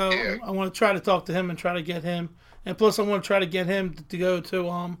 So yeah. I want to try to talk to him and try to get him. And plus I want to try to get him to go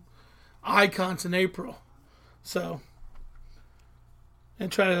to Icons in April. So,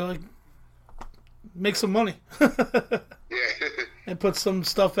 and try to make some money. Yeah. And put some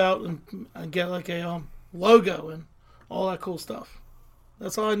stuff out and get a logo and all that cool stuff.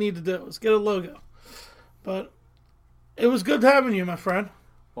 That's all I need to do is get a logo. But it was good having you, my friend.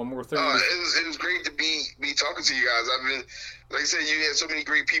 One more thing. It was great to be talking to you guys. I've been, like I said, you had so many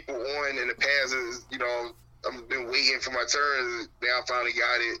great people on in the past. I've been waiting for my turn. Now I finally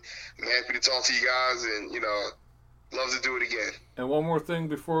got it. I'm happy to talk to you guys, and love to do it again. And one more thing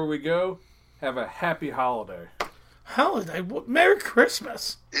before we go. Have a happy holiday. Holiday? Merry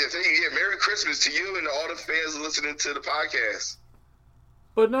Christmas. Yeah, thank you. Yeah, Merry Christmas to you and all the fans listening to the podcast.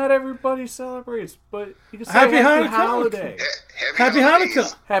 But not everybody celebrates. But you can say Happy happy Hanukkah. holiday. Happy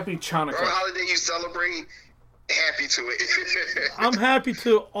Hanukkah. Happy Whatever Chanukah. holiday you celebrate, happy to it. I'm happy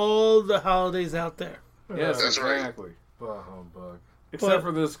to all the holidays out there. Yes, That's right. exactly. Bah humbug. Except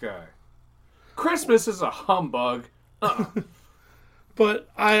for this guy. Christmas is a humbug. But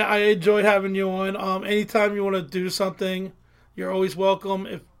I enjoy having you on. Anytime you want to do something, you're always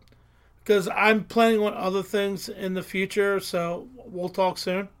welcome. Because I'm planning on other things in the future, so we'll talk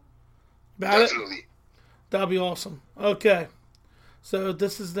soon about Definitely. it. That'll be awesome. Okay. So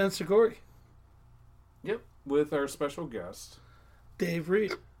this is the Enzuigiri. Yep. With our special guest. Dave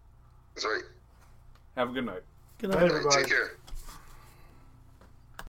Reed. That's right. Have a good night. Good Bye, night. everybody. Take care.